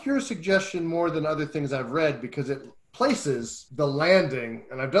like your suggestion more than other things I've read because it places the landing,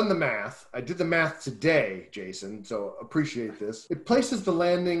 and I've done the math. I did the math today, Jason, so appreciate this. It places the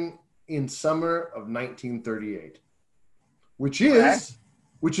landing in summer of 1938. Which is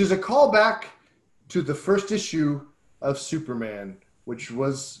a callback to the first issue of Superman, which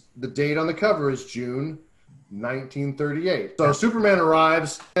was the date on the cover is June 1938. So Superman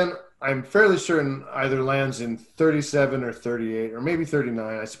arrives, and I'm fairly certain either lands in 37 or 38 or maybe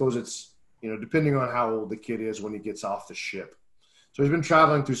 39. I suppose it's, depending on how old the kid is when he gets off the ship. So he's been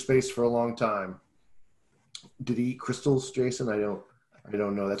traveling through space for a long time. Did he eat crystals, Jason? I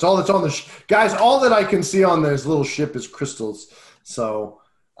don't know. That's all that's on the guys. All that I can see on this little ship is crystals. So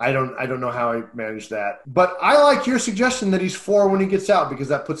I don't know how I managed that. But I like your suggestion that he's 4 when he gets out because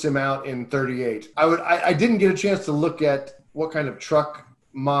that puts him out in 38. I didn't get a chance to look at what kind of truck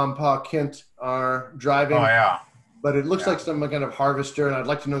Mom and Pa Kent are driving. Oh yeah. But it looks like some kind of harvester, and I'd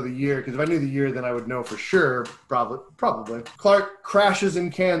like to know the year because if I knew the year, then I would know for sure. Probably. Clark crashes in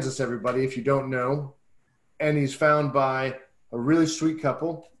Kansas. Everybody, if you don't know, and he's found by a really sweet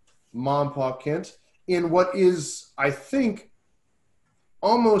couple, Mom and Pa Kent, in what is, I think,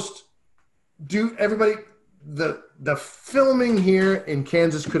 almost everybody, the filming here in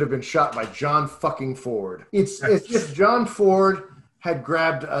Kansas could have been shot by John fucking Ford. It's as if John Ford had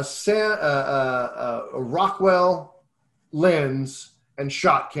grabbed a Rockwell lens and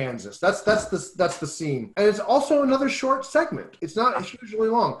shot Kansas. That's the scene. And it's also another short segment. It's not hugely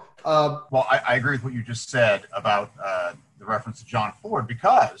long. Well, I agree with what you just said about the reference to John Ford,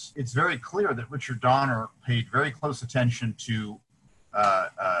 because it's very clear that Richard Donner paid very close attention to,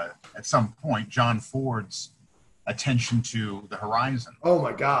 at some point, John Ford's attention to the horizon. Oh,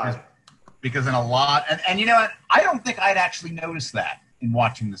 my God. Because in a lot, and you know what, I don't think I'd actually noticed that in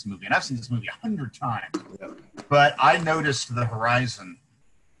watching this movie. And I've seen this movie 100 times. Yep. But I noticed the horizon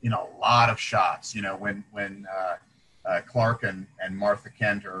in a lot of shots, when Clark and Martha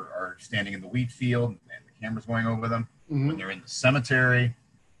Kent are standing in the wheat field and the camera's going over them, when they're in the cemetery.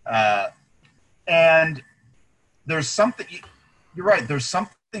 And there's something, you're right, there's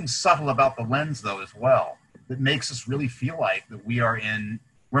something subtle about the lens, though, as well, that makes us really feel like that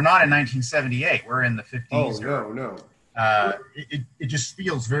we're not in 1978, we're in the 50s. Oh, no. It just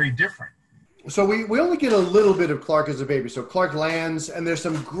feels very different. So we only get a little bit of Clark as a baby. So Clark lands, and there's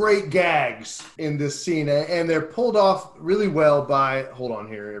some great gags in this scene, and they're pulled off really well by, hold on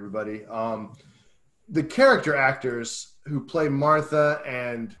here, everybody, the character actors who play Martha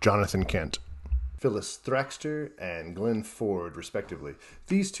and Jonathan Kent, Phyllis Thaxter, and Glenn Ford, respectively.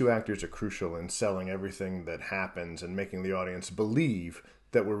 These 2 actors are crucial in selling everything that happens and making the audience believe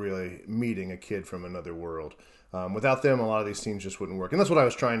that we're really meeting a kid from another world. Without them, a lot of these scenes just wouldn't work. And that's what I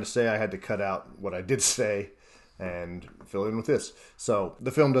was trying to say. I had to cut out what I did say and fill in with this. So the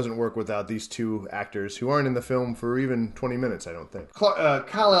film doesn't work without these 2 actors who aren't in the film for even 20 minutes, I don't think.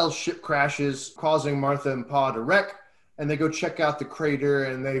 Kal-El's ship crashes, causing Martha and Pa to wreck, and they go check out the crater,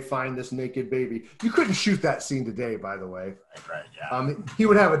 and they find this naked baby. You couldn't shoot that scene today, by the way. Right, yeah. He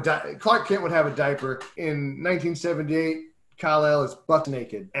would have Clark Kent would have a diaper. In 1978, Kal-El is butt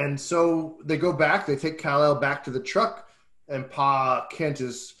naked. And so they go back, they take Kal-El back to the truck, and Pa Kent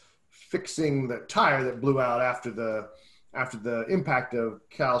is fixing the tire that blew out after the impact of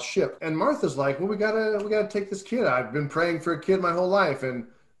Cal's ship. And Martha's like, well, we gotta take this kid. I've been praying for a kid my whole life. And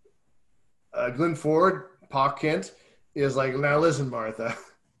Glenn Ford, Pa Kent, is like, now listen, Martha.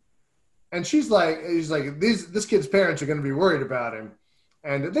 And he's like, this kid's parents are going to be worried about him.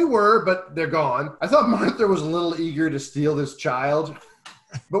 And they were, but they're gone. I thought Martha was a little eager to steal this child.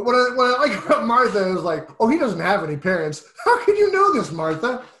 But what I like about Martha is like, oh, he doesn't have any parents. How could you know this,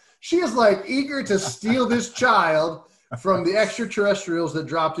 Martha? She is like eager to steal this child from the extraterrestrials that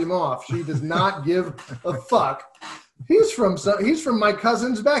dropped him off. She does not give a fuck. He's from my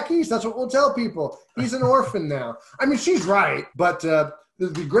cousins back east. That's what we'll tell people. He's an orphan now. I mean, she's right. But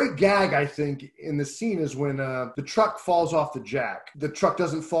the great gag, I think, in the scene is when the truck falls off the jack. The truck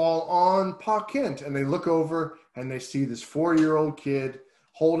doesn't fall on Pa Kent. And they look over and they see this 4-year-old kid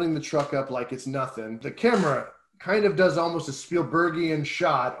holding the truck up like it's nothing. The camera kind of does almost a Spielbergian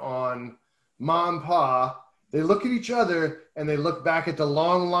shot on Ma and Pa. They look at each other and they look back at the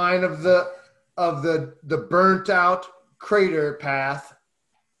long line of the burnt out crater path,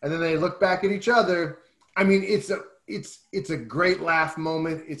 and then they look back at each other. I mean, it's a great laugh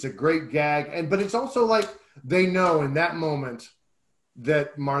moment. It's a great gag, but it's also like they know in that moment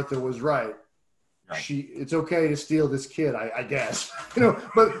that Martha was right. It's okay to steal this kid, I guess,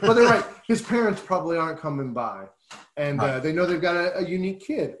 but they're right. His parents probably aren't coming by, and they know they've got a unique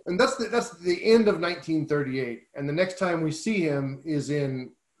kid, and that's the end of 1938. And the next time we see him is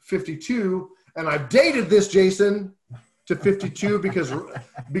in 52, and I've dated this, Jason, to 52 because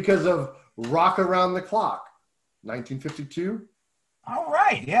of Rock Around the Clock, 1952. All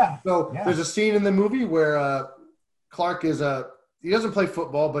right, yeah. So there's a scene in the movie where Clark is he doesn't play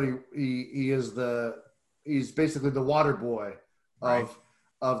football, but he's basically the water boy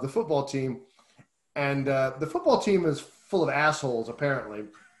of the football team. And the football team is full of assholes, apparently,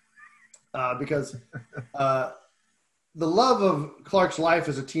 because the love of Clark's life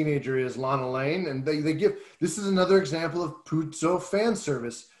as a teenager is Lana Lane. And this is another example of Puzo fan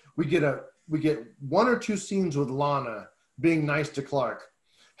service. We get one or two scenes with Lana being nice to Clark.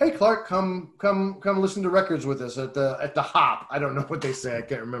 Hey, Clark, come listen to records with us at the Hop. I don't know what they say. I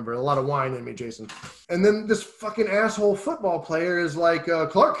can't remember. A lot of wine in me, Jason. And then this fucking asshole football player is like,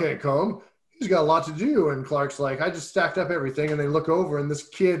 Clark can't come. He's got a lot to do. And Clark's like, I just stacked up everything. And they look over, and this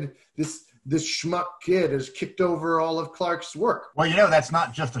kid, this schmuck kid has kicked over all of Clark's work. Well, that's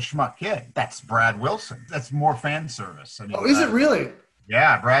not just a schmuck kid. That's Brad Wilson. That's more fan service. Is it really?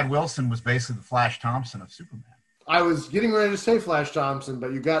 Yeah, Brad Wilson was basically the Flash Thompson of Superman. I was getting ready to say Flash Thompson,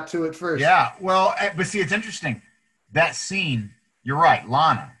 but you got to it first. Yeah, well, but see, it's interesting. That scene, you're right,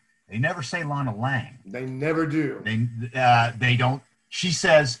 Lana. They never say Lana Lang. They never do. They don't. She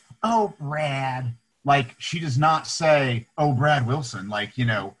says, "Oh, Brad." Like, she does not say, "Oh, Brad Wilson." Like,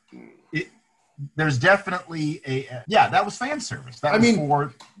 there's definitely that was fan service.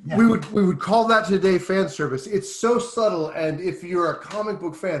 We would call that today fan service. It's so subtle, and if you're a comic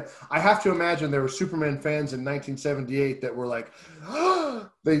book fan, I have to imagine there were Superman fans in 1978 that were like,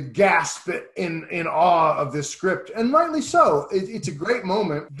 they gasp in awe of this script, and rightly so. It's a great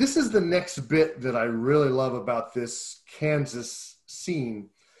moment. This is the next bit that I really love about this Kansas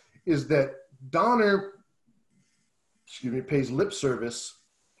scene, is that Donner, pays lip service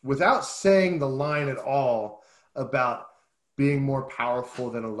without saying the line at all about being more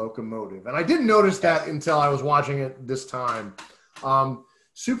powerful than a locomotive. And I didn't notice that until I was watching it this time.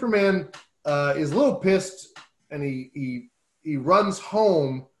 Superman is a little pissed, and he runs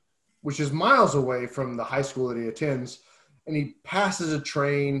home, which is miles away from the high school that he attends, and he passes a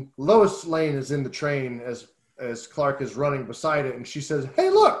train. Lois Lane is in the train as Clark is running beside it, and she says,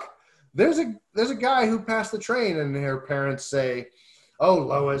 "Hey, look, there's a guy who passed the train." And her parents say, "Oh,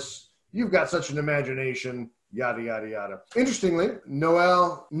 Lois, you've got such an imagination," yada, yada, yada. Interestingly,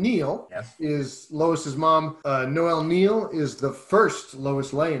 Noelle Neal is Lois's mom. Noelle Neal is the first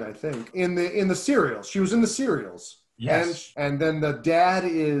Lois Lane, I think, in the serials. She was in the serials. Yes. And then the dad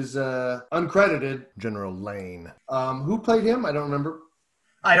is uncredited. General Lane. Who played him? I don't remember.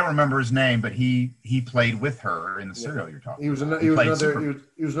 I don't remember his name, but he played with her in the serial you're talking about.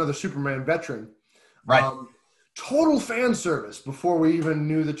 He was another Superman veteran. Right. Total fan service before we even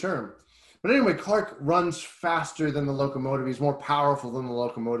knew the term. But anyway, Clark runs faster than the locomotive. He's more powerful than the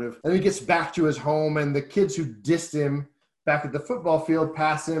locomotive. And he gets back to his home, and the kids who dissed him back at the football field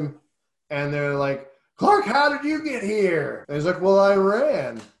pass him, and they're like, "Clark, how did you get here?" And he's like, "Well, I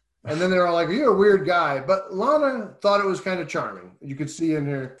ran." And then they're all like, "You're a weird guy." But Lana thought it was kind of charming. You could see in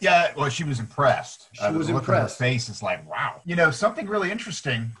her. Yeah, well, she was impressed. She was the look on impressed. her face is like, wow. Something really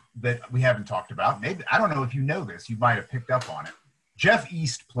interesting that we haven't talked about. Maybe, I don't know if you know this. You might have picked up on it. Jeff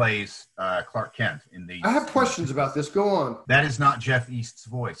East plays Clark Kent in the. I have questions about this. Go on. That is not Jeff East's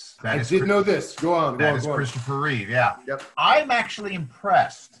voice. I did know this. Go on. That is Christopher Reeve. Yeah. Yep. I'm actually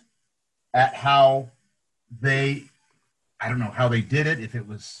impressed at how I don't know how they did it. If it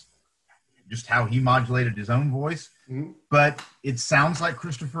was just how he modulated his own voice, but it sounds like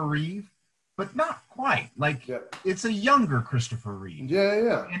Christopher Reeve, but not quite. Like it's a younger Christopher Reeve.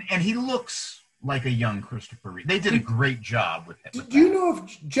 Yeah. And he looks like a young Christopher Reeve. They did a great job with it. Do you know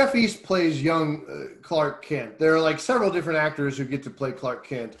if Jeff East plays young Clark Kent? There are like several different actors who get to play Clark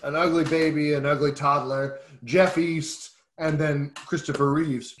Kent. An ugly baby, an ugly toddler, Jeff East, and then Christopher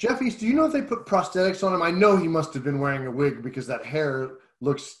Reeves. Jeff East, do you know if they put prosthetics on him? I know he must have been wearing a wig because that hair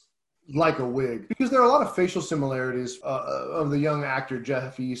looks like a wig. Because there are a lot of facial similarities of the young actor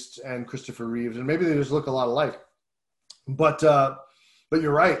Jeff East and Christopher Reeves, and maybe they just look a lot alike. But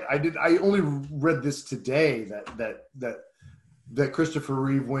you're right. I only read this today that Christopher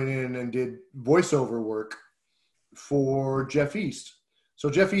Reeve went in and did voiceover work for Jeff East. So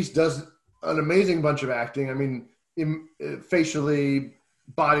Jeff East does an amazing bunch of acting. I mean, facially,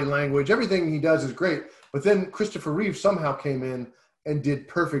 body language, everything he does is great. But then Christopher Reeve somehow came in and did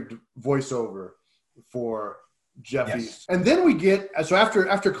perfect voiceover for Jeffy. Yes. And then we get, so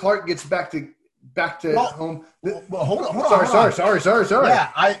after Clark gets back to home. Well, hold on. Sorry.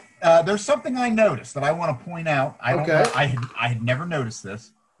 Yeah, there's something I noticed that I want to point out. I had never noticed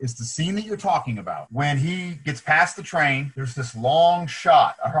this. Is the scene that you're talking about. When he gets past the train, there's this long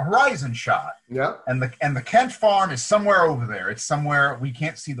shot, a horizon shot. Yeah. And the Kent farm is somewhere over there. It's somewhere we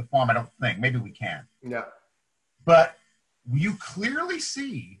can't see the farm, I don't think. Maybe we can. Yeah. But you clearly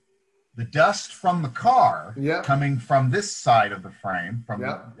see the dust from the car coming from this side of the frame.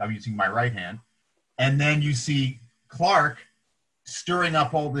 I'm using my right hand. And then you see Clark stirring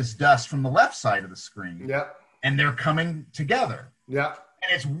up all this dust from the left side of the screen. Yeah. And they're coming together. Yeah.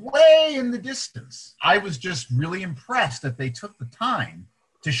 And it's way in the distance. I was just really impressed that they took the time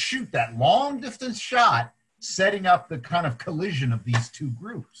to shoot that long distance shot, setting up the kind of collision of these two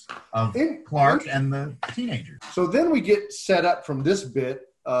groups of Clark and the teenagers. So then we get set up from this bit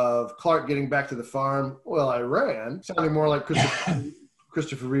of Clark getting back to the farm. Well, I ran, sounding more like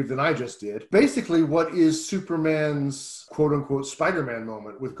Christopher Reeve than I just did. Basically, what is Superman's quote-unquote Spider-Man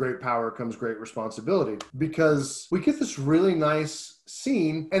moment? With great power comes great responsibility. Because we get this really nice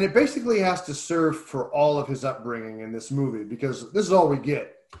scene, and it basically has to serve for all of his upbringing in this movie, because this is all we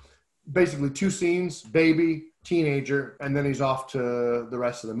get. Basically 2 scenes, baby, teenager, and then he's off to the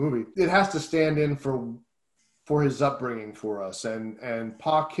rest of the movie. It has to stand in for his upbringing for us, and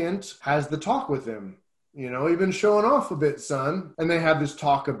Pa Kent has the talk with him. You've been showing off a bit, son. And they have this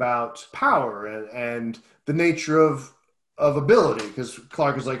talk about power and the nature of ability, because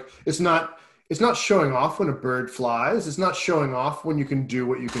Clark is like, it's not showing off when a bird flies. It's not showing off when you can do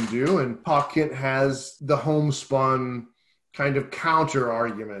what you can do. And Pa Kent has the homespun kind of counter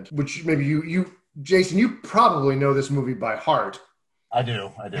argument, which maybe you Jason, you probably know this movie by heart. I do.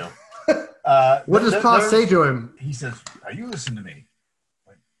 What does Pa say to him? He says, "Now you listen to me.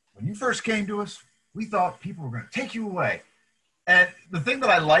 When you first came to us, we thought people were going to take you away." And the thing that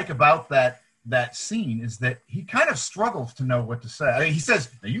I like about that scene is that he kind of struggles to know what to say. I mean, he says,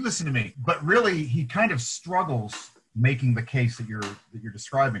 "Now you listen to me," but really he kind of struggles making the case that you're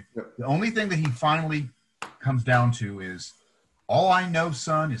describing. Yep. The only thing that he finally comes down to is, "All I know,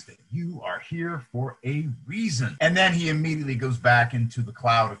 son, is that you are here for a reason." And then he immediately goes back into the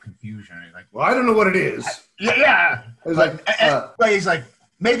cloud of confusion. And he's like, "Well, I don't know what it is." Yeah. But he's like,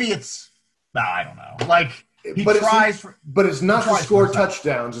 maybe it's, I don't know. Like, but it's not to score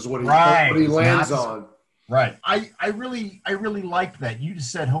touchdowns, is what he lands on. Right. I really liked that. You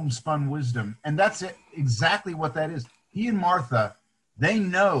just said homespun wisdom, and that's it. Exactly what that is. He and Martha, they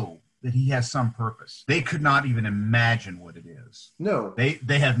know that he has some purpose. They could not even imagine what it is. No.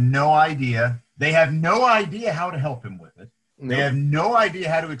 They have no idea. They have no idea how to help him with it. No. They have no idea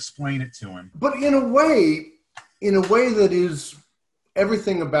how to explain it to him. But in a way that is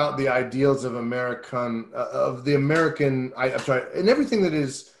everything about the ideals of and everything that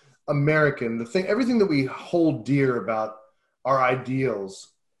is American, everything that we hold dear about our ideals,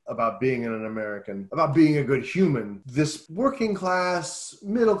 about being an American, about being a good human, this working class,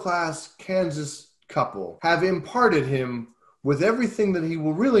 middle class Kansas couple have imparted him with everything that he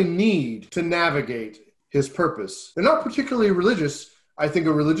will really need to navigate his purpose. They're not particularly religious. I think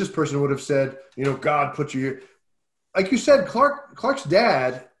a religious person would have said, God put you here. Like you said, Clark's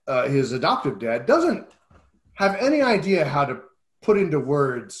dad, his adoptive dad, doesn't have any idea how to put into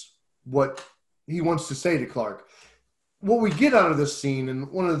words what he wants to say to Clark. What we get out of this scene, and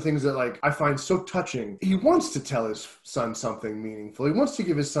one of the things that I find so touching, he wants to tell his son something meaningful. He wants to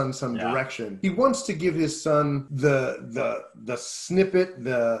give his son some direction. He wants to give his son the snippet,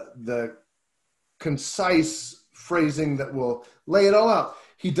 the concise phrasing that will lay it all out.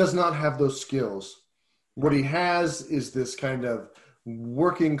 He does not have those skills. What he has is this kind of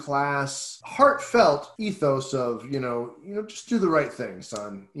working class, heartfelt ethos of, just do the right thing,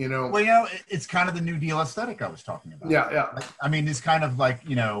 son, Well, it's kind of the New Deal aesthetic I was talking about. Yeah. I mean, it's kind of like,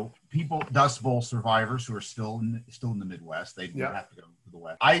 people, Dust Bowl survivors who are still in the Midwest, they don't have to go to the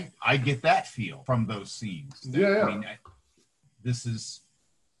West. I get that feel from those scenes. Yeah. I mean, this is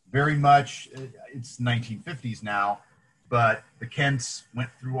very much, it's 1950s now, but the Kents went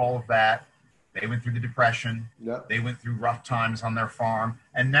through all of that. They went through the Depression. Yeah. They went through rough times on their farm.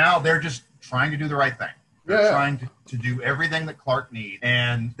 And now they're just trying to do the right thing. They're trying to do everything that Clark needs.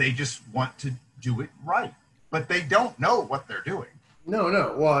 And they just want to do it right. But they don't know what they're doing.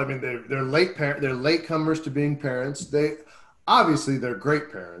 No. Well, I mean, they're latecomers to being parents. They're great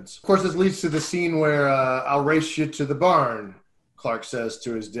parents. Of course, this leads to the scene where I'll race you to the barn, Clark says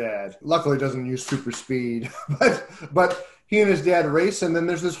to his dad. Luckily, he doesn't use super speed. But he and his dad race, and then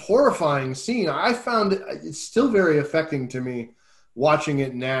there's this horrifying scene. I found it's still very affecting to me watching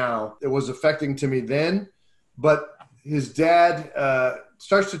it now, it was affecting to me then. But his dad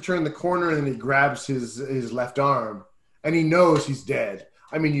starts to turn the corner, and then he grabs his left arm, and he knows he's dead.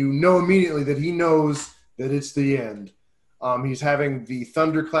 I mean, you know immediately that he knows that it's the end. He's having the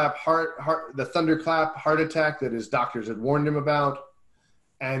thunderclap heart attack that his doctors had warned him about.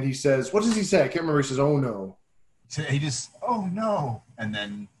 And he says, what does he say? I can't remember. He says, oh no. He just, oh no. And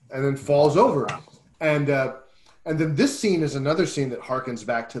then falls over. And then this scene is another scene that harkens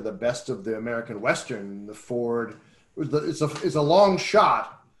back to the best of the American Western, the Ford. It's a long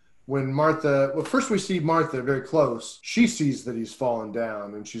shot when Martha, well, first we see Martha very close. She sees that he's fallen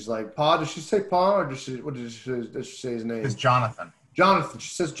down, and she's like, Pa? Does she say Pa, or does she say his name? It's Jonathan. Jonathan.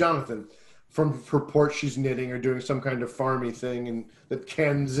 She says Jonathan. From her porch, she's knitting or doing some kind of farmy thing, and that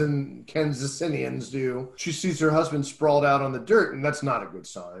Kansasians do. She sees her husband sprawled out on the dirt, and that's not a good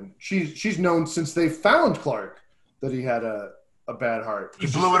sign. She's known since they found Clark that he had a bad heart. He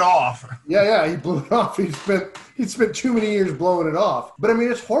blew it off. Yeah, he blew it off. He spent too many years blowing it off. But I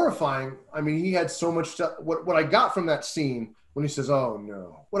mean, it's horrifying. I mean, he had so much stuff. What I got from that scene when he says, "Oh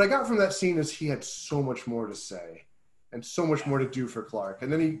no," what I got from that scene is he had so much more to say and so much more to do for Clark,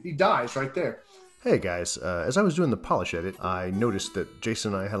 and then he dies right there. Hey guys, as I was doing the polish edit, I noticed that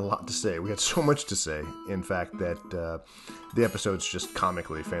Jason and I had a lot to say. We had so much to say, in fact, that the episode's just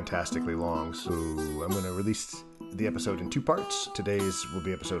comically, fantastically long. So I'm going to release the episode in 2 parts. Today's will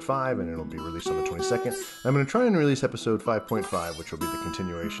be episode 5, and it'll be released on the 22nd. I'm going to try and release episode 5.5, which will be the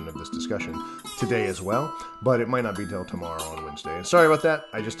continuation of this discussion, today as well, but it might not be till tomorrow on Wednesday. And sorry about that,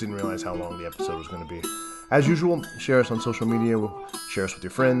 I just didn't realize how long the episode was going to be. As usual, share us on social media, share us with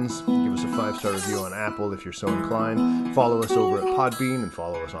your friends, give us a 5-star review on Apple if you're so inclined, follow us over at Podbean and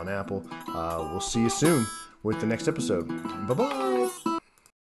follow us on Apple. We'll see you soon with the next episode. Bye-bye!